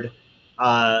toward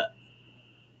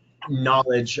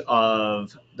knowledge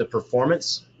of the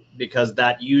performance, because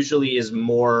that usually is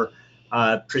more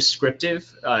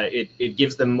prescriptive. It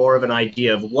gives them more of an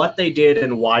idea of what they did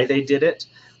and why they did it.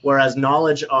 Whereas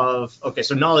knowledge of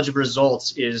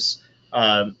results is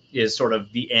sort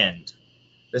of the end.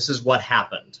 This is what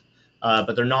happened.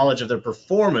 But their knowledge of their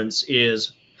performance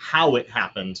is how it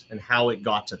happened and how it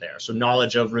got to there. So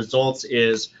knowledge of results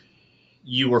is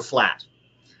you were flat.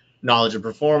 Knowledge of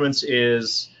performance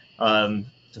is to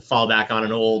fall back on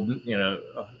an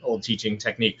old teaching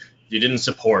technique, you didn't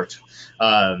support.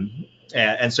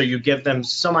 And so you give them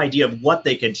some idea of what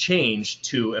they can change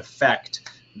to affect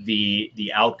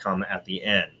the outcome at the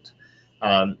end.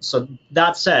 So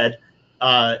that said,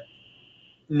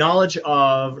 knowledge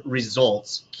of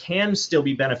results can still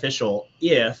be beneficial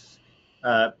if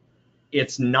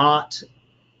it's not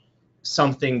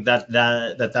something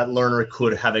that learner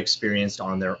could have experienced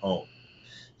on their own.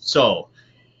 So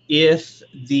if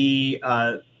the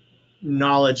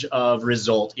knowledge of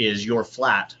result is you're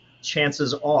flat,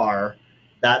 chances are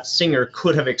that singer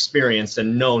could have experienced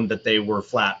and known that they were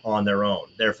flat on their own.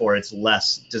 Therefore, it's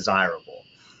less desirable.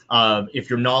 If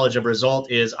your knowledge of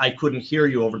result is I couldn't hear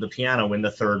you over the piano in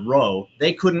the third row,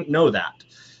 they couldn't know that.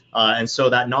 And so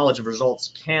that knowledge of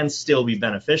results can still be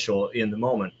beneficial in the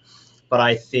moment. But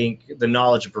I think the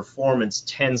knowledge of performance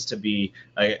tends to be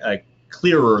a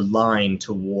clearer line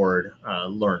toward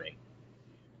learning.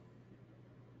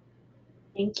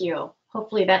 Thank you.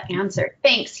 Hopefully that answered.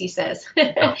 Thanks, he says.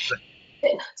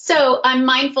 So I'm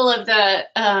mindful of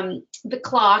the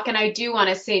clock, and I do want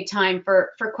to save time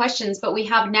for questions, but we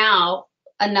have now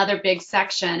another big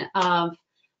section of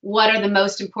what are the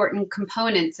most important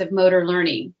components of motor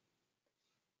learning.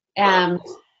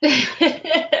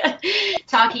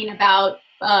 Talking about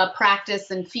practice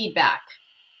and feedback.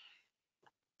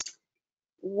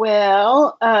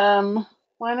 Well,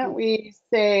 why don't we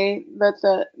say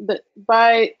that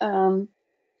by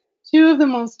two of the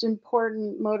most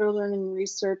important motor learning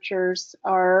researchers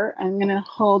are, I'm going to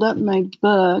hold up my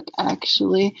book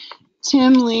actually,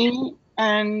 Tim Lee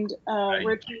and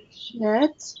Richard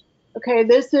Schmidt. Okay,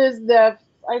 this is the,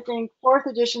 I think, 4th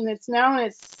edition. It's now in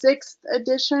its 6th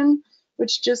edition,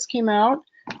 which just came out.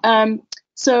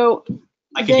 So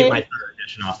I could get my 3rd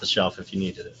edition off the shelf if you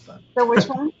needed it. But. So which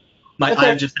one?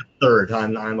 I just have 3rd.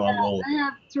 I'm on roll. I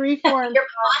have 3, 4, and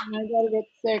 5, and I gotta get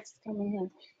 6 coming here.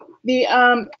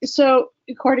 So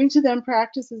according to them,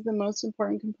 practice is the most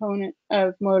important component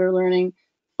of motor learning,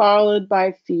 followed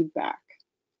by feedback.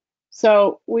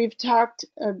 So we've talked,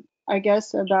 I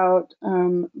guess, about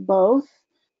both.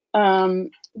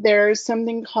 There's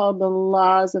something called the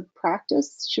laws of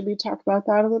practice. Should we talk about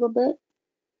that a little bit?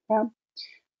 Yeah.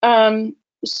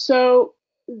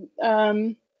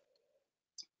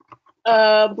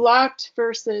 Blocked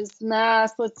versus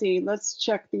mass. Let's see. Let's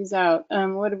check these out.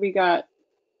 What have we got?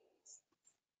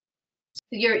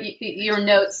 Your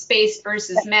notes: spaced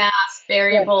versus mass,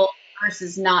 variable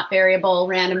versus not variable,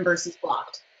 random versus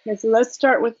blocked. Okay, so let's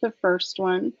start with the first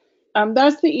one.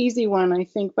 That's the easy one, I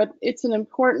think, but it's an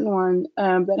important one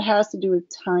that has to do with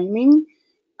timing.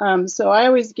 So I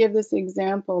always give this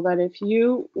example that if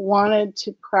you wanted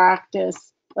to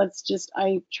practice,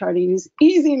 I try to use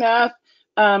easy math,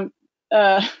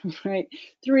 right,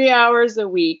 3 hours a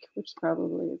week, which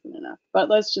probably isn't enough, but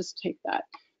let's just take that.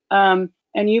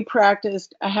 And you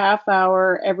practiced a half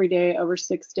hour every day over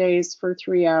 6 days for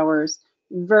 3 hours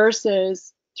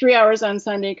versus 3 hours on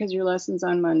Sunday because your lesson's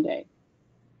on Monday.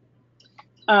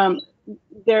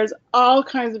 There's all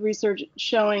kinds of research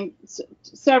showing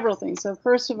several things. So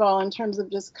first of all, in terms of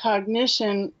just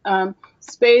cognition,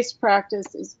 spaced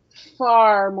practice is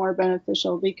far more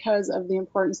beneficial because of the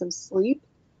importance of sleep.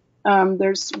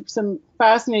 There's some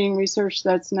fascinating research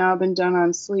that's now been done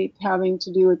on sleep having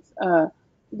to do with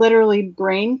literally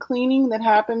brain cleaning that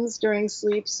happens during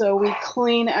sleep. So we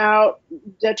clean out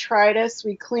detritus,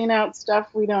 we clean out stuff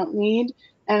we don't need,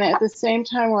 and at the same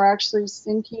time we're actually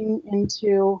sinking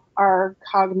into our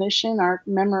cognition, our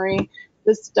memory,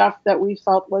 the stuff that we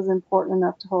felt was important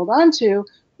enough to hold on to,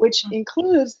 which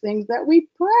includes things that we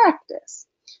practice.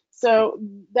 So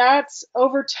that's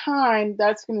over time,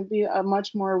 that's going to be a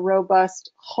much more robust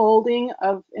holding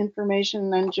of information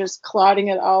than just clotting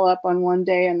it all up on one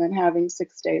day and then having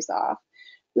 6 days off.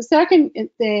 The second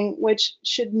thing, which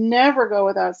should never go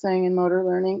without saying in motor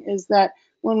learning, is that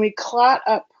when we clot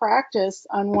up practice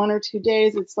on 1 or 2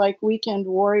 days, it's like weekend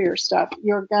warrior stuff.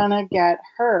 You're gonna get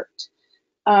hurt.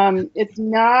 It's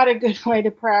not a good way to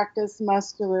practice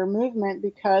muscular movement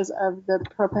because of the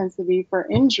propensity for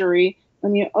injury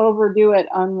when you overdo it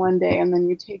on one day and then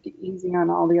you take it easy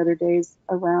on all the other days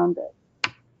around it.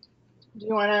 Do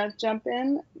you want to jump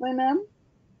in, Lynn M?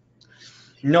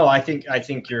 No, I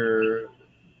think you're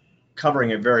covering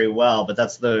it very well, but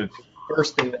that's the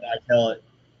first thing that I tell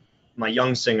my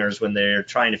young singers when they're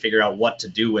trying to figure out what to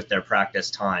do with their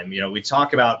practice time. You know, we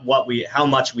talk about how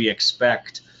much we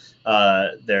expect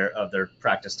their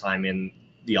practice time in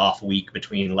the off week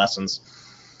between lessons,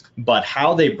 but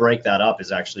how they break that up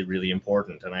is actually really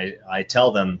important. And I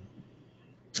tell them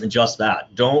just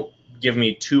that. Don't give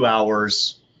me 2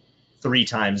 hours 3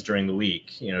 times during the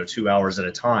week, 2 hours at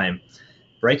a time.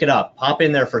 Break it up. Pop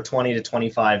in there for 20 to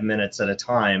 25 minutes at a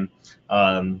time,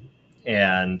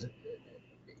 and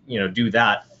do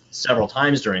that several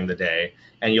times during the day,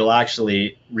 and you'll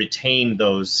actually retain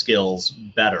those skills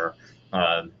better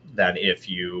than if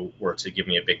you were to give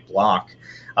me a big block.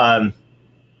 I'm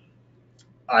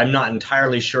not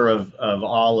entirely sure of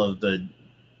all of the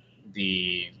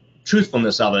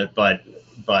truthfulness of it, but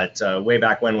way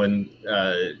back when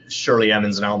Shirley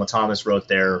Emmons and Alma Thomas wrote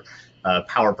their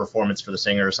Power Performance for the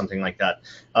Singer or something like that,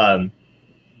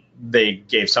 they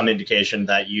gave some indication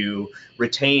that you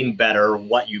retain better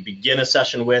what you begin a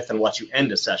session with and what you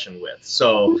end a session with.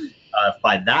 So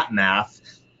by that math,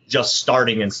 just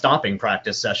starting and stopping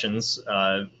practice sessions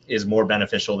is more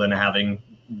beneficial than having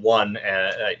one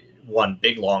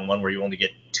big long one where you only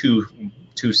get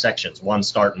two sections, one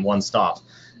start and one stop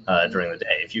during the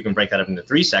day. If you can break that up into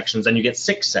 3 sections, then you get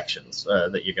 6 sections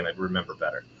that you're going to remember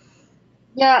better.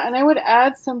 Yeah, and I would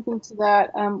add something to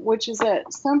that, which is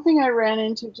that something I ran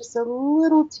into, just a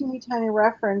little teeny tiny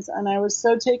reference, and I was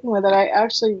so taken with it, I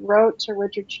actually wrote to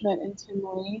Richard Schmidt and Tim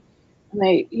Lee, and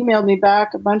they emailed me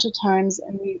back a bunch of times,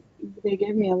 and they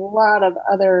gave me a lot of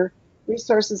other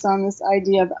resources on this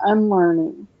idea of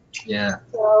unlearning. Yeah.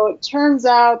 So it turns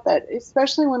out that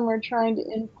especially when we're trying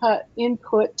to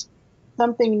input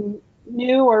something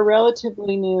new or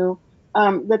relatively new,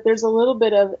 that there's a little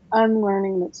bit of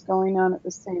unlearning that's going on at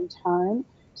the same time.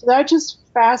 So that just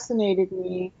fascinated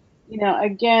me.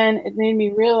 Again, it made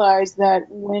me realize that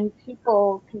when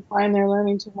people confine their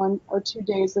learning to 1 or 2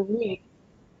 days a week,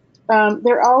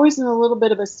 they're always in a little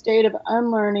bit of a state of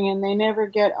unlearning, and they never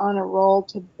get on a roll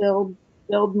to build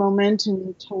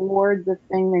momentum toward the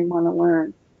thing they want to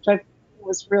learn, which I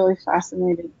was really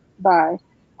fascinated by.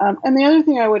 And the other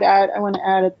thing I want to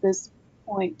add at this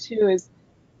point too, is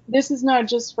this is not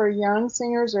just for young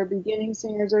singers or beginning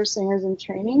singers or singers in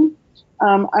training.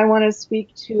 I want to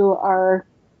speak to our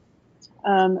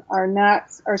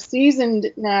NATS, our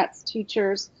seasoned NATS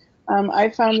teachers. I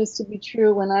found this to be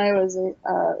true when I was a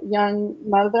young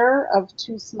mother of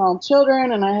 2 small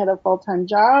children, and I had a full-time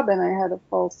job, and I had a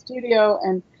full studio,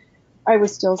 and I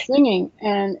was still singing,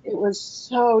 and it was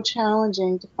so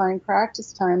challenging to find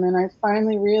practice time. And I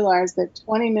finally realized that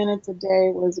 20 minutes a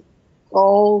day was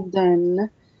golden,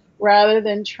 rather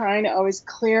than trying to always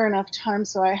clear enough time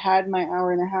so I had my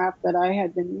hour and a half that I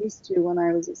had been used to when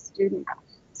I was a student.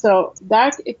 So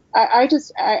I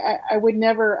would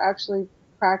never actually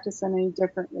practice any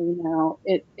differently now.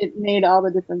 It made all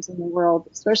the difference in the world,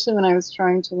 especially when I was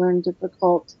trying to learn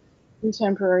difficult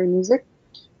contemporary music.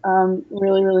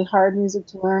 Really, really hard music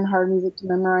to learn, hard music to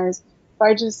memorize. If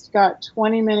I just got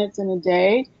 20 minutes in a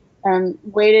day and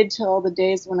waited till the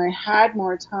days when I had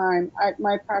more time,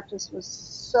 my practice was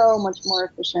so much more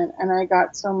efficient, and I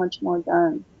got so much more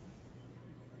done.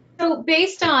 So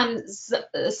based on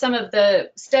some of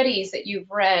the studies that you've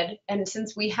read, and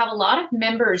since we have a lot of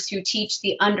members who teach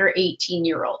the under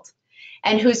 18-year-old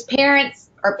and whose parents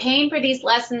are paying for these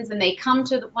lessons, and they come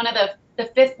to one of the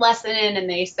 5th lesson in and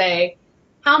they say,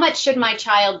 how much should my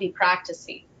child be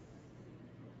practicing?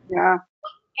 Yeah.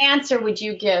 What answer would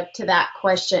you give to that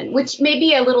question, which may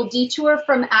be a little detour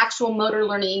from actual motor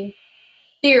learning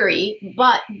theory,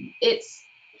 but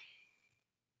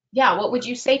what would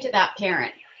you say to that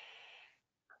parent?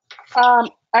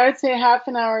 I would say half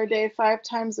an hour a day, 5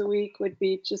 times a week would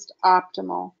be just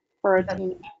optimal for a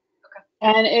teenager. Okay.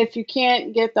 And if you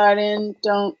can't get that in,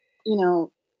 don't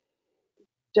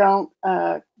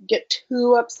get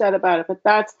too upset about it. But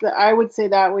I would say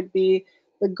that would be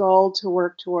the goal to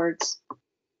work towards.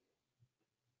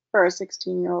 for a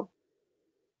 16-year-old.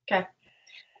 Okay.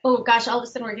 Oh gosh, all of a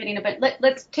sudden we're getting a bit.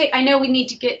 Let's take. I know we need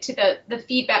to get to the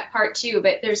feedback part too,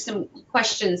 but there's some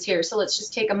questions here, so let's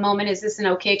just take a moment. Is this an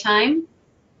okay time?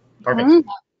 Perfect. Mhm.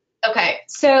 Okay,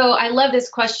 so I love this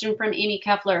question from Amy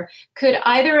Kepler. Could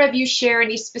either of you share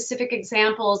any specific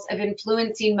examples of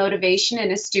influencing motivation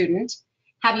in a student?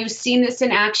 Have you seen this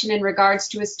in action in regards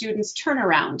to a student's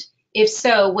turnaround? If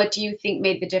so, what do you think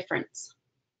made the difference?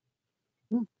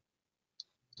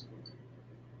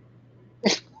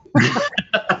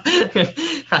 I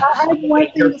have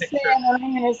one thing to say, and then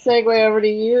I'm going to segue over to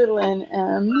you, Lynn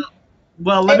M.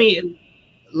 Well, let me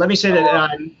say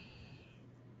that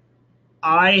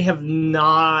I have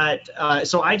not.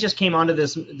 So I just came onto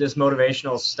this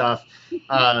motivational stuff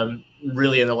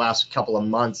really in the last couple of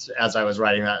months as I was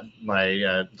writing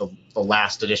the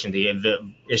last edition,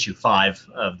 the issue 5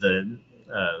 of the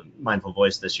Mindful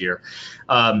Voice this year,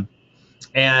 and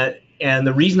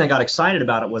the reason I got excited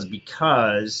about it was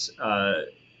because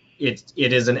it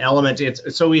is an element.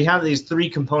 So we have these 3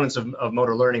 components of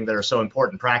motor learning that are so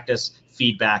important: practice,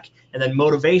 feedback, and then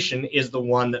motivation is the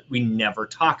one that we never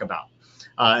talk about.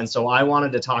 And so I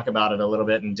wanted to talk about it a little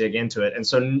bit and dig into it. And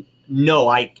so no,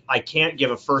 I can't give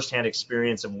a firsthand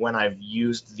experience of when I've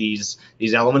used these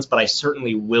elements, but I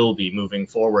certainly will be moving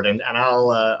forward. And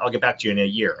I'll get back to you in a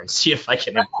year and see if I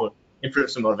can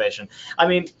improve some motivation. I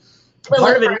mean,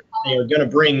 part of it is they're going to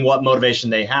bring what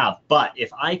motivation they have, but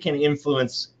if I can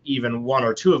influence even 1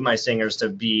 or 2 of my singers to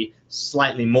be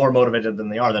slightly more motivated than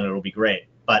they are, then it'll be great.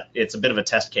 But it's a bit of a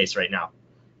test case right now.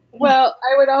 Well,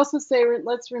 I would also say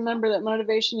let's remember that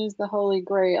motivation is the holy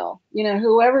grail. You know,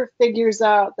 whoever figures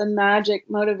out the magic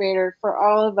motivator for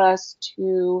all of us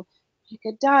to pick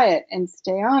a diet and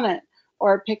stay on it,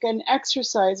 or pick an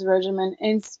exercise regimen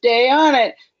and stay on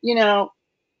it, you know,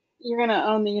 you're going to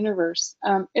own the universe.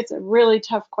 It's a really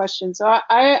tough question. So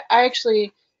I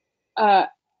actually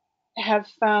have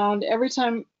found every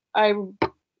time I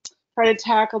try to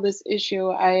tackle this issue,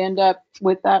 I end up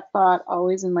with that thought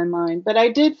always in my mind. But I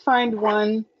did find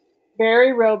one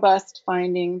very robust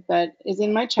finding that is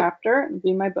in my chapter, it'll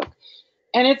be my book,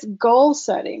 and it's goal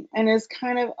setting. And as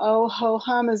kind of oh ho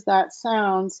hum as that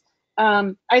sounds,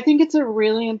 I think it's a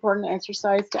really important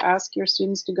exercise to ask your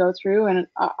students to go through, and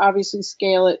obviously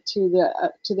scale it to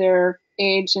their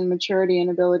age and maturity and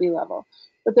ability level.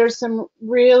 But there's some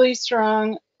really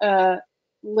strong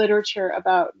literature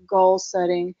about goal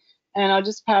setting, and I'll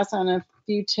just pass on a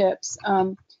few tips.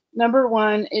 Number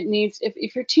one, it needs,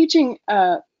 if you're teaching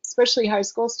especially high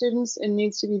school students, it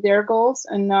needs to be their goals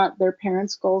and not their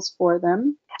parents' goals for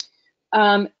them.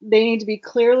 They need to be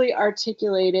clearly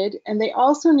articulated, and they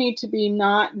also need to be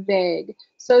not vague.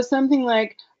 So something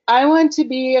like, I want to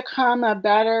become a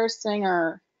better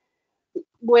singer.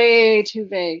 Way too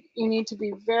vague. You need to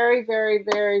be very, very,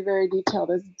 very, very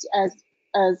detailed,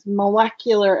 as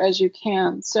molecular as you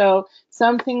can. So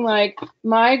something like,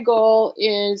 my goal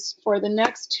is for the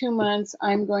next 2 months,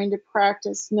 I'm going to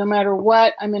practice no matter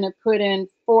what. I'm going to put in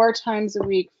 4 times a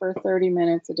week for 30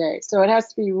 minutes a day. So it has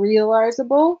to be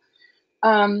realizable,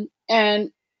 and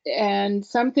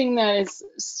something that is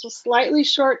slightly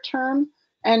short term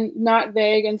and not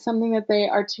vague, and something that they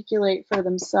articulate for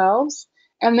themselves.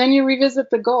 And then you revisit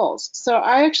the goals. So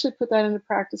I actually put that into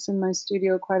practice in my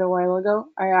studio quite a while ago.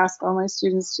 I asked all my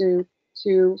students to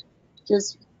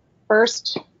just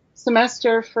first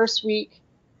semester, first week,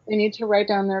 they need to write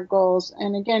down their goals.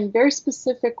 And again, very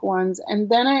specific ones. And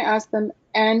then I asked them,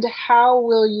 and how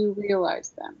will you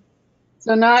realize them?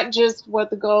 So not just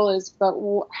what the goal is, but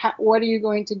what are you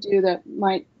going to do that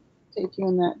might take you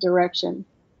in that direction?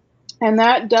 And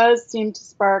that does seem to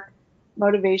spark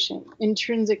motivation,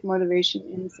 intrinsic motivation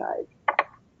inside.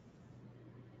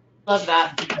 Love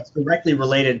that. That's directly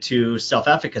related to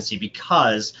self-efficacy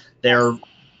because they are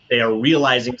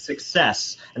realizing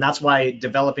success, and that's why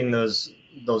developing those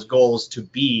goals to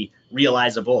be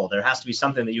realizable. There has to be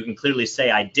something that you can clearly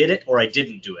say, I did it or I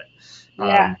didn't do it.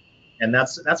 Yeah. And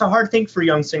that's a hard thing for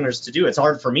young singers to do. It's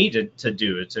hard for me to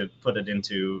do, to put it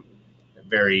into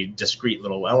very discrete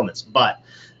little elements. But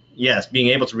yes, being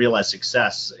able to realize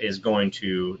success is going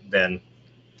to then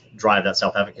drive that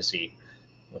self-efficacy,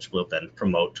 which will then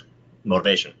promote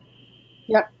motivation.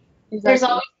 Yep. Exactly. There's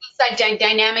always this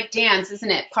dynamic dance,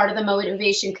 isn't it? Part of the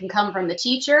motivation can come from the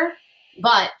teacher,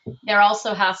 but there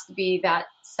also has to be that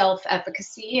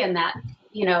self-efficacy and that,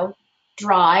 you know,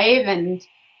 drive and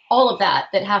all of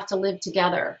that have to live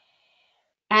together.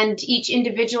 And each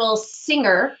individual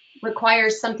singer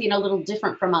requires something a little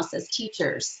different from us as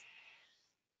teachers.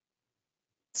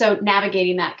 So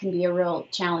navigating that can be a real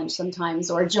challenge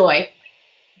sometimes, or joy.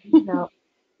 So.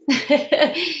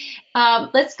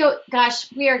 Let's go.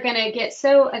 Gosh, we are going to get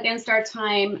so against our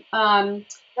time.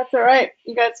 That's all right.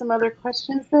 You got some other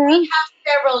questions there? We have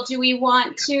several. Do we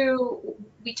want to?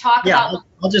 We talk Yeah, about.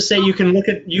 I'll just say you can look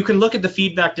at the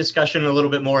feedback discussion a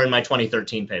little bit more in my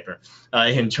 2013 paper,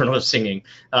 in Journal of Singing,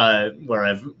 where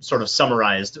I've sort of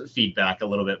summarized feedback a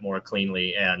little bit more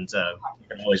cleanly, and you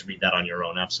can always read that on your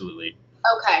own. Absolutely.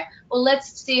 Okay. Well,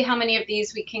 let's see how many of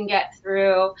these we can get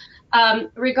through.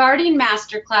 Regarding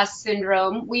masterclass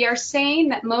syndrome, we are saying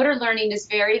that motor learning is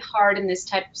very hard in this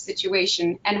type of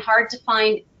situation and hard to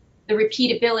find the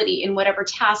repeatability in whatever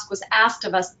task was asked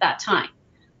of us at that time.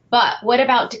 But what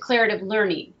about declarative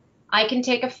learning? I can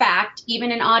take a fact,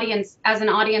 even as an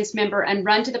audience member, and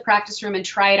run to the practice room and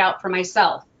try it out for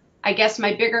myself. I guess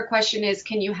my bigger question is,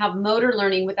 can you have motor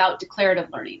learning without declarative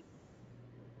learning?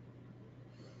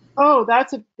 Oh,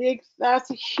 that's a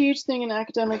huge thing in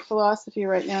academic philosophy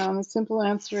right now, and the simple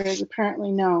answer is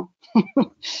apparently no.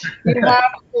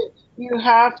 You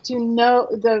have to know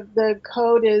the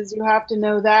code is you have to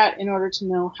know that in order to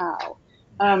know how,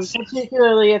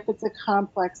 particularly if it's a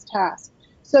complex task.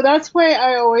 So that's why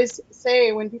I always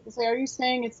say when people say, "Are you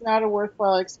saying it's not a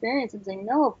worthwhile experience?" I'm saying,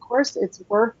 no, of course it's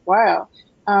worthwhile.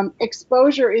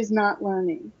 Exposure is not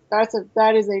learning.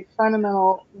 That is a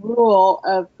fundamental rule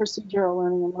of procedural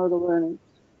learning and motor learning.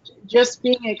 Just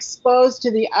being exposed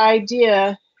to the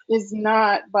idea is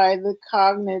not by the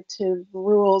cognitive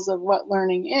rules of what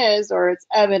learning is or its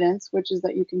evidence, which is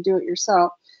that you can do it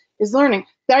yourself, is learning.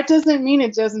 That doesn't mean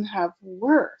it doesn't have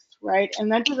worth, right? And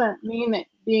that doesn't mean that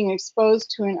being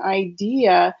exposed to an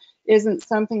idea isn't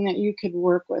something that you could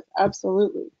work with.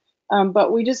 Absolutely.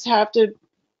 But we just have to,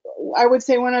 I would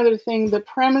say one other thing, the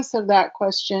premise of that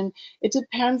question, it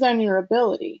depends on your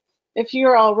ability. If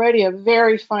you're already a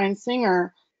very fine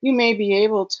singer, you may be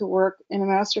able to work in a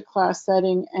masterclass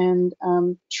setting and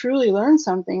truly learn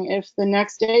something if the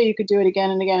next day you could do it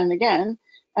again and again and again.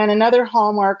 And another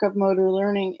hallmark of motor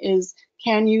learning is,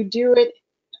 can you do it,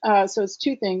 so it's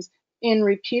two things, in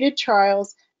repeated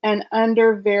trials and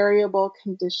under variable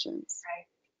conditions.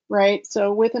 Right?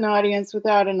 So with an audience,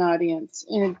 without an audience,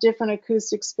 in a different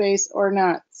acoustic space or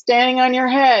not, standing on your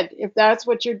head, if that's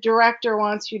what your director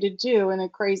wants you to do in a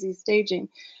crazy staging.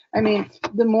 I mean,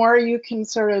 the more you can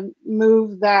sort of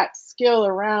move that skill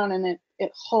around and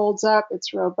it holds up,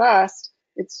 it's robust,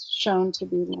 it's shown to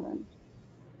be learned.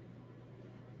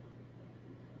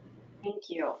 Thank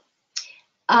you.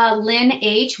 Lynn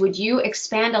H., would you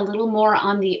expand a little more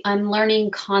on the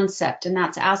unlearning concept? And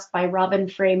that's asked by Robin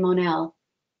Frey Monell.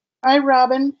 Hi,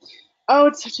 Robin. Oh,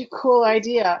 it's such a cool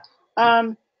idea.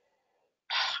 I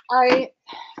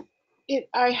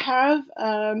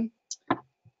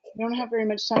don't have very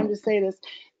much time to say this.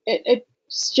 It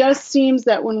just seems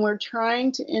that when we're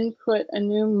trying to input a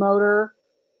new motor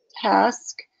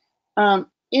task,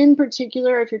 in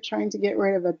particular, if you're trying to get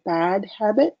rid of a bad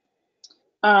habit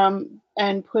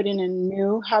and put in a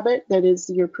new habit that is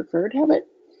your preferred habit,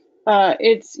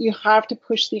 you have to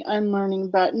push the unlearning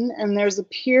button, and there's a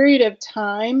period of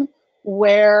time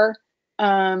where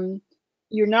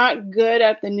you're not good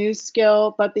at the new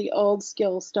skill, but the old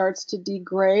skill starts to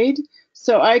degrade.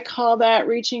 So I call that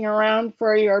reaching around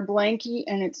for your blankie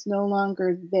and it's no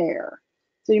longer there.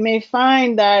 So you may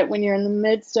find that when you're in the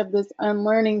midst of this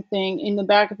unlearning thing, in the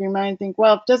back of your mind think,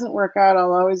 well, if it doesn't work out,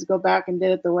 I'll always go back and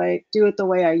do it the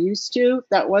way I used to.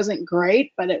 That wasn't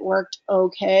great, but it worked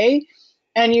okay.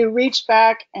 And you reach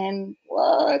back and,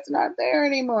 whoa, it's not there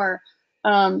anymore.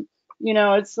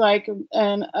 It's like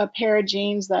a pair of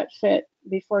jeans that fit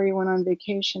before you went on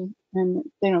vacation and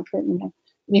they don't fit anymore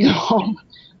when you go home.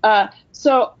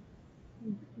 So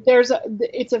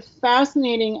it's a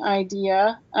fascinating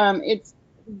idea.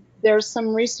 There's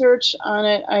some research on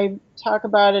it. I talk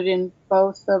about it in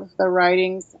both of the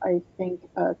writings I think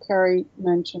Carrie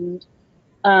mentioned.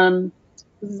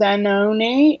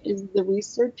 Zanone is the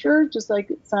researcher, just like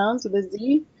it sounds, with a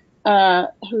Z,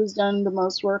 who's done the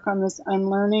most work on this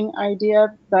unlearning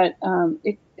idea. But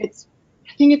I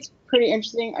think it's pretty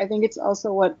interesting. I think it's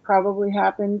also what probably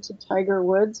happened to Tiger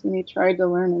Woods when he tried to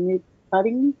learn a new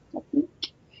putting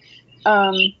technique.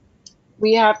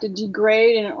 We have to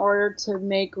degrade in order to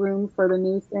make room for the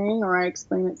new thing, or I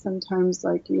explain it sometimes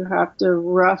like you have to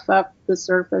rough up the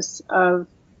surface of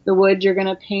the wood you're going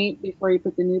to paint before you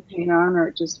put the new paint on, or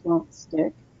it just won't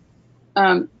stick.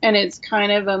 And it's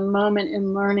kind of a moment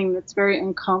in learning that's very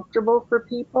uncomfortable for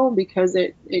people because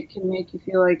it can make you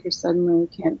feel like you suddenly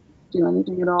can't do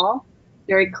anything at all.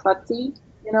 Very klutzy,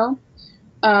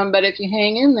 But if you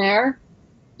hang in there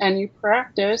and you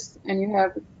practice and you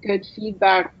have good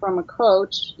feedback from a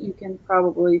coach, you can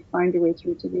probably find your way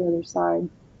through to the other side.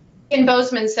 Ken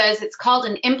Bozeman says it's called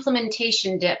an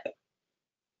implementation dip.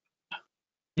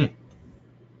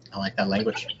 I like that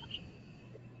language.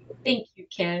 Thank you,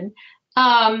 Ken.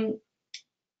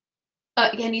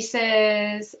 Again, he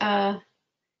says,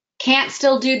 can't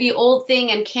still do the old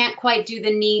thing and can't quite do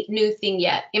the new thing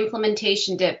yet.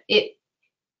 Implementation dip it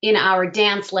in our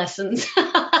dance lessons.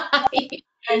 Yeah,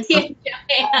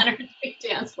 Joanne,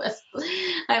 dance lessons.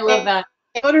 I love that.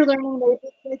 Motor learning,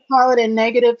 they call it a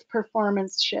negative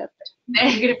performance shift.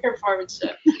 Negative performance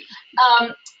shift.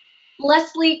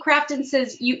 Leslie Crafton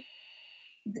says,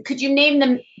 could you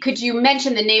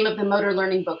mention the name of the motor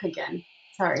learning book again?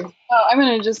 Sorry. Oh, I'm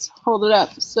going to just hold it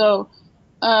up. So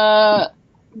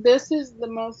this is the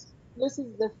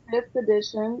 5th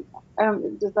edition.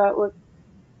 Does that look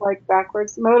like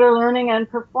backwards? Motor Learning and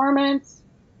Performance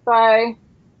by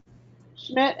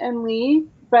Schmidt and Lee.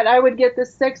 But I would get the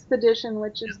 6th edition,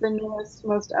 which is the newest,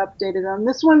 most updated one.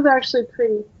 This one's actually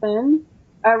pretty thin.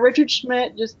 Richard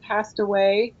Schmidt just passed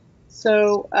away.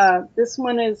 So this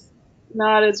one is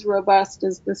not as robust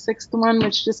as the 6th one,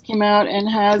 which just came out and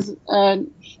has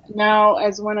now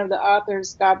as one of the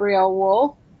authors, Gabrielle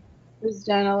Wolf, who's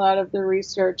done a lot of the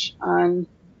research on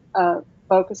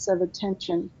locus of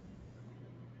attention.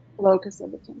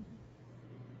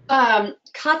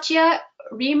 Katja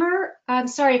Reamer, I'm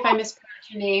sorry if I mispronounced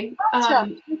your name.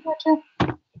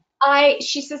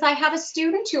 She says, I have a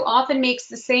student who often makes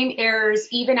the same errors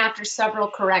even after several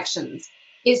corrections.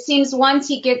 It seems once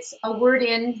he gets a word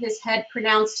in his head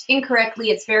pronounced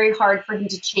incorrectly, it's very hard for him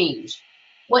to change.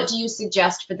 What do you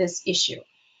suggest for this issue?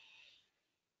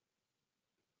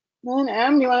 Lynn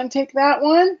M., you want to take that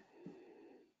one?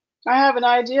 I have an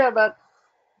idea, but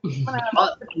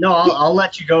no, I'll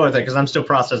let you go with it because I'm still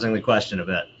processing the question a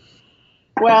bit.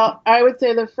 Well, I would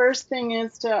say the first thing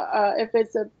is to if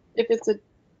it's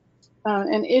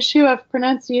an issue of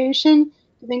pronunciation,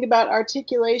 to think about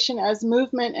articulation as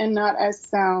movement and not as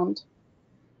sound.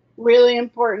 Really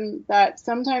important that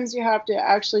sometimes you have to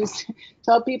actually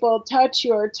tell people, touch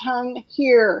your tongue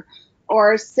here,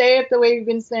 or say it the way you've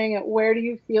been saying it. Where do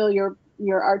you feel your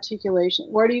articulation?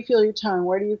 Where do you feel your tongue?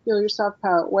 Where do you feel your soft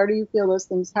palate? Where do you feel those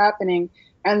things happening?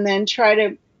 And then try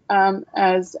to,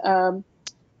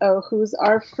 who's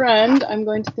our friend? I'm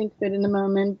going to think of it in a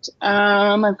moment.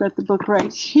 I've got the book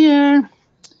right here.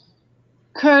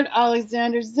 Kurt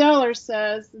Alexander Zeller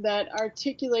says that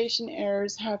articulation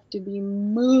errors have to be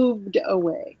moved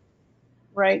away,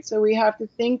 right? So we have to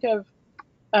think of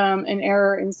an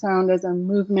error in sound as a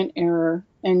movement error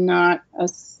and not a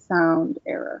sound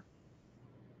error.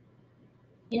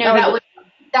 You know,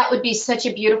 that would be such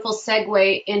a beautiful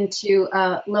segue into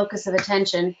locus of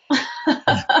attention.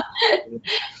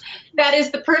 That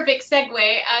is the perfect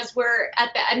segue as we're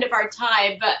at the end of our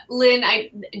time. But Lynn,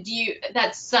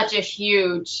 that's such a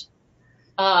huge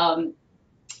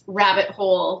rabbit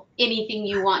hole. Anything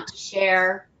you want to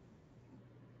share?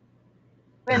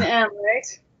 Lynn M.,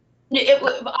 right?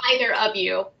 Either of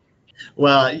you.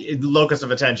 Well, locus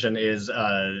of attention is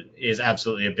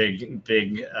absolutely a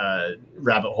big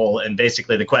rabbit hole, and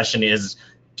basically the question is,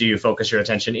 do you focus your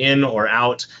attention in or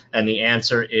out? And the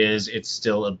answer is it's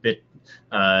still a bit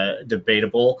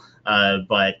debatable,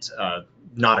 but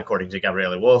not according to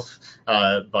Gabriele Wolf.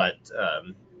 But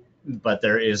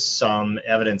there is some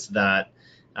evidence that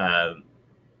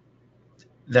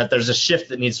there's a shift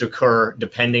that needs to occur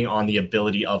depending on the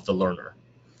ability of the learner.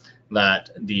 That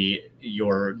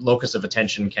your locus of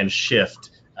attention can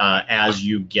shift as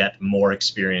you get more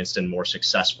experienced and more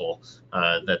successful.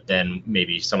 That then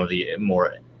maybe some of the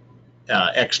more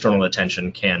external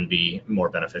attention can be more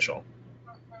beneficial.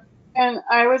 And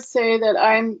I would say that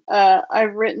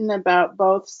I've written about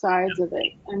both sides of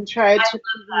it and tried to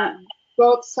present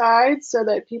both sides so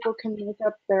that people can make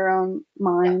up their own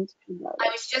mind about it. I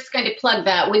was just going to plug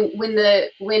that when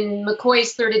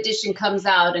McCoy's 3rd edition comes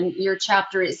out and your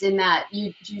chapter is in that,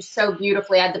 you so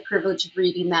beautifully, I had the privilege of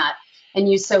reading that,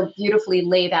 and you so beautifully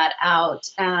lay that out.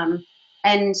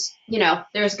 And you know,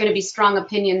 there's going to be strong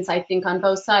opinions, I think, on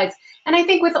both sides. And I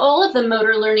think with all of the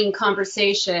motor learning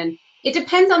conversation, it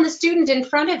depends on the student in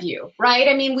front of you, right?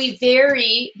 I mean, we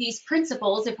vary these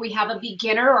principles if we have a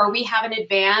beginner or we have an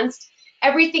advanced.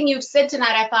 Everything you've said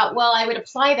tonight, I thought, well, I would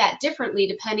apply that differently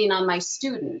depending on my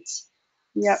student.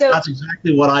 Yeah, so that's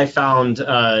exactly what I found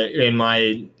in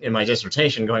my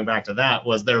dissertation. Going back to that,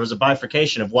 was there was a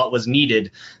bifurcation of what was needed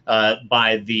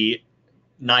by the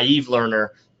naive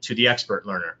learner to the expert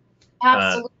learner,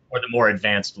 or the more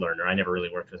advanced learner. I never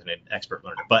really worked with an expert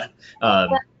learner, but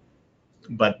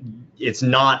it's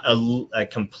not a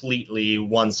completely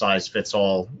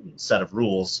one-size-fits-all set of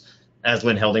rules. As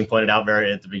Lynn Helding pointed out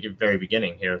at the very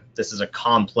beginning here, this is a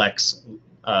complex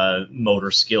motor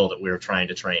skill that we're trying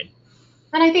to train.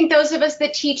 And I think those of us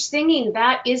that teach singing,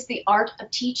 that is the art of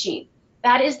teaching.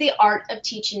 That is the art of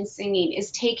teaching singing,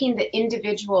 is taking the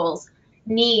individual's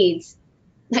needs,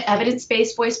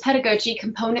 evidence-based voice pedagogy,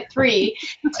 component 3,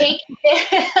 take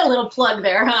a little plug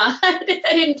there, huh? I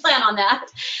didn't plan on that.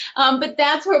 But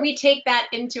that's where we take that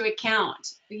into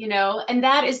account, you know, and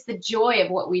that is the joy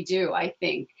of what we do, I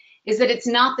think, is that it's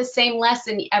not the same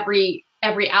lesson every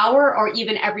hour or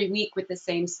even every week with the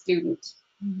same student,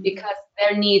 because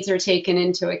their needs are taken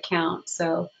into account.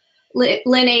 So,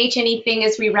 Lynn H., anything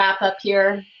as we wrap up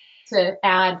here to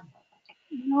add?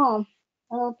 No,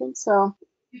 I don't think so.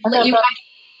 You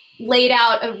laid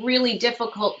out a really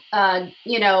difficult,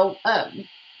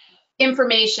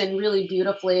 information really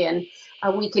beautifully, and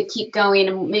we could keep going,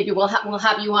 and maybe we'll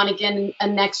have you on again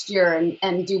next year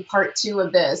and do part 2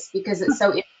 of this, because it's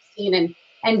so interesting,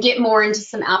 and get more into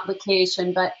some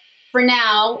application. But for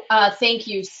now, thank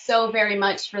you so very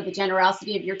much for the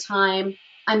generosity of your time.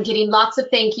 I'm getting lots of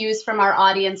thank yous from our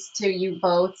audience to you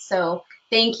both, so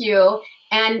thank you.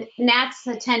 And NATS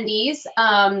attendees,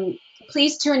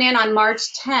 please tune in on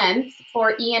March 10th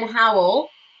for Ian Howell,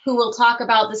 who will talk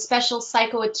about the special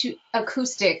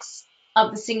psychoacoustics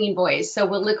of the singing voice. So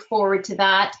we'll look forward to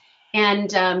that.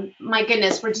 And my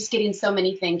goodness, we're just getting so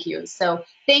many thank yous. So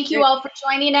thank you all for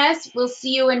joining us. We'll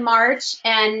see you in March,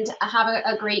 and have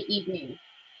a great evening.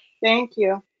 Thank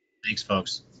you. Thanks,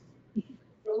 folks.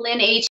 Lynn H.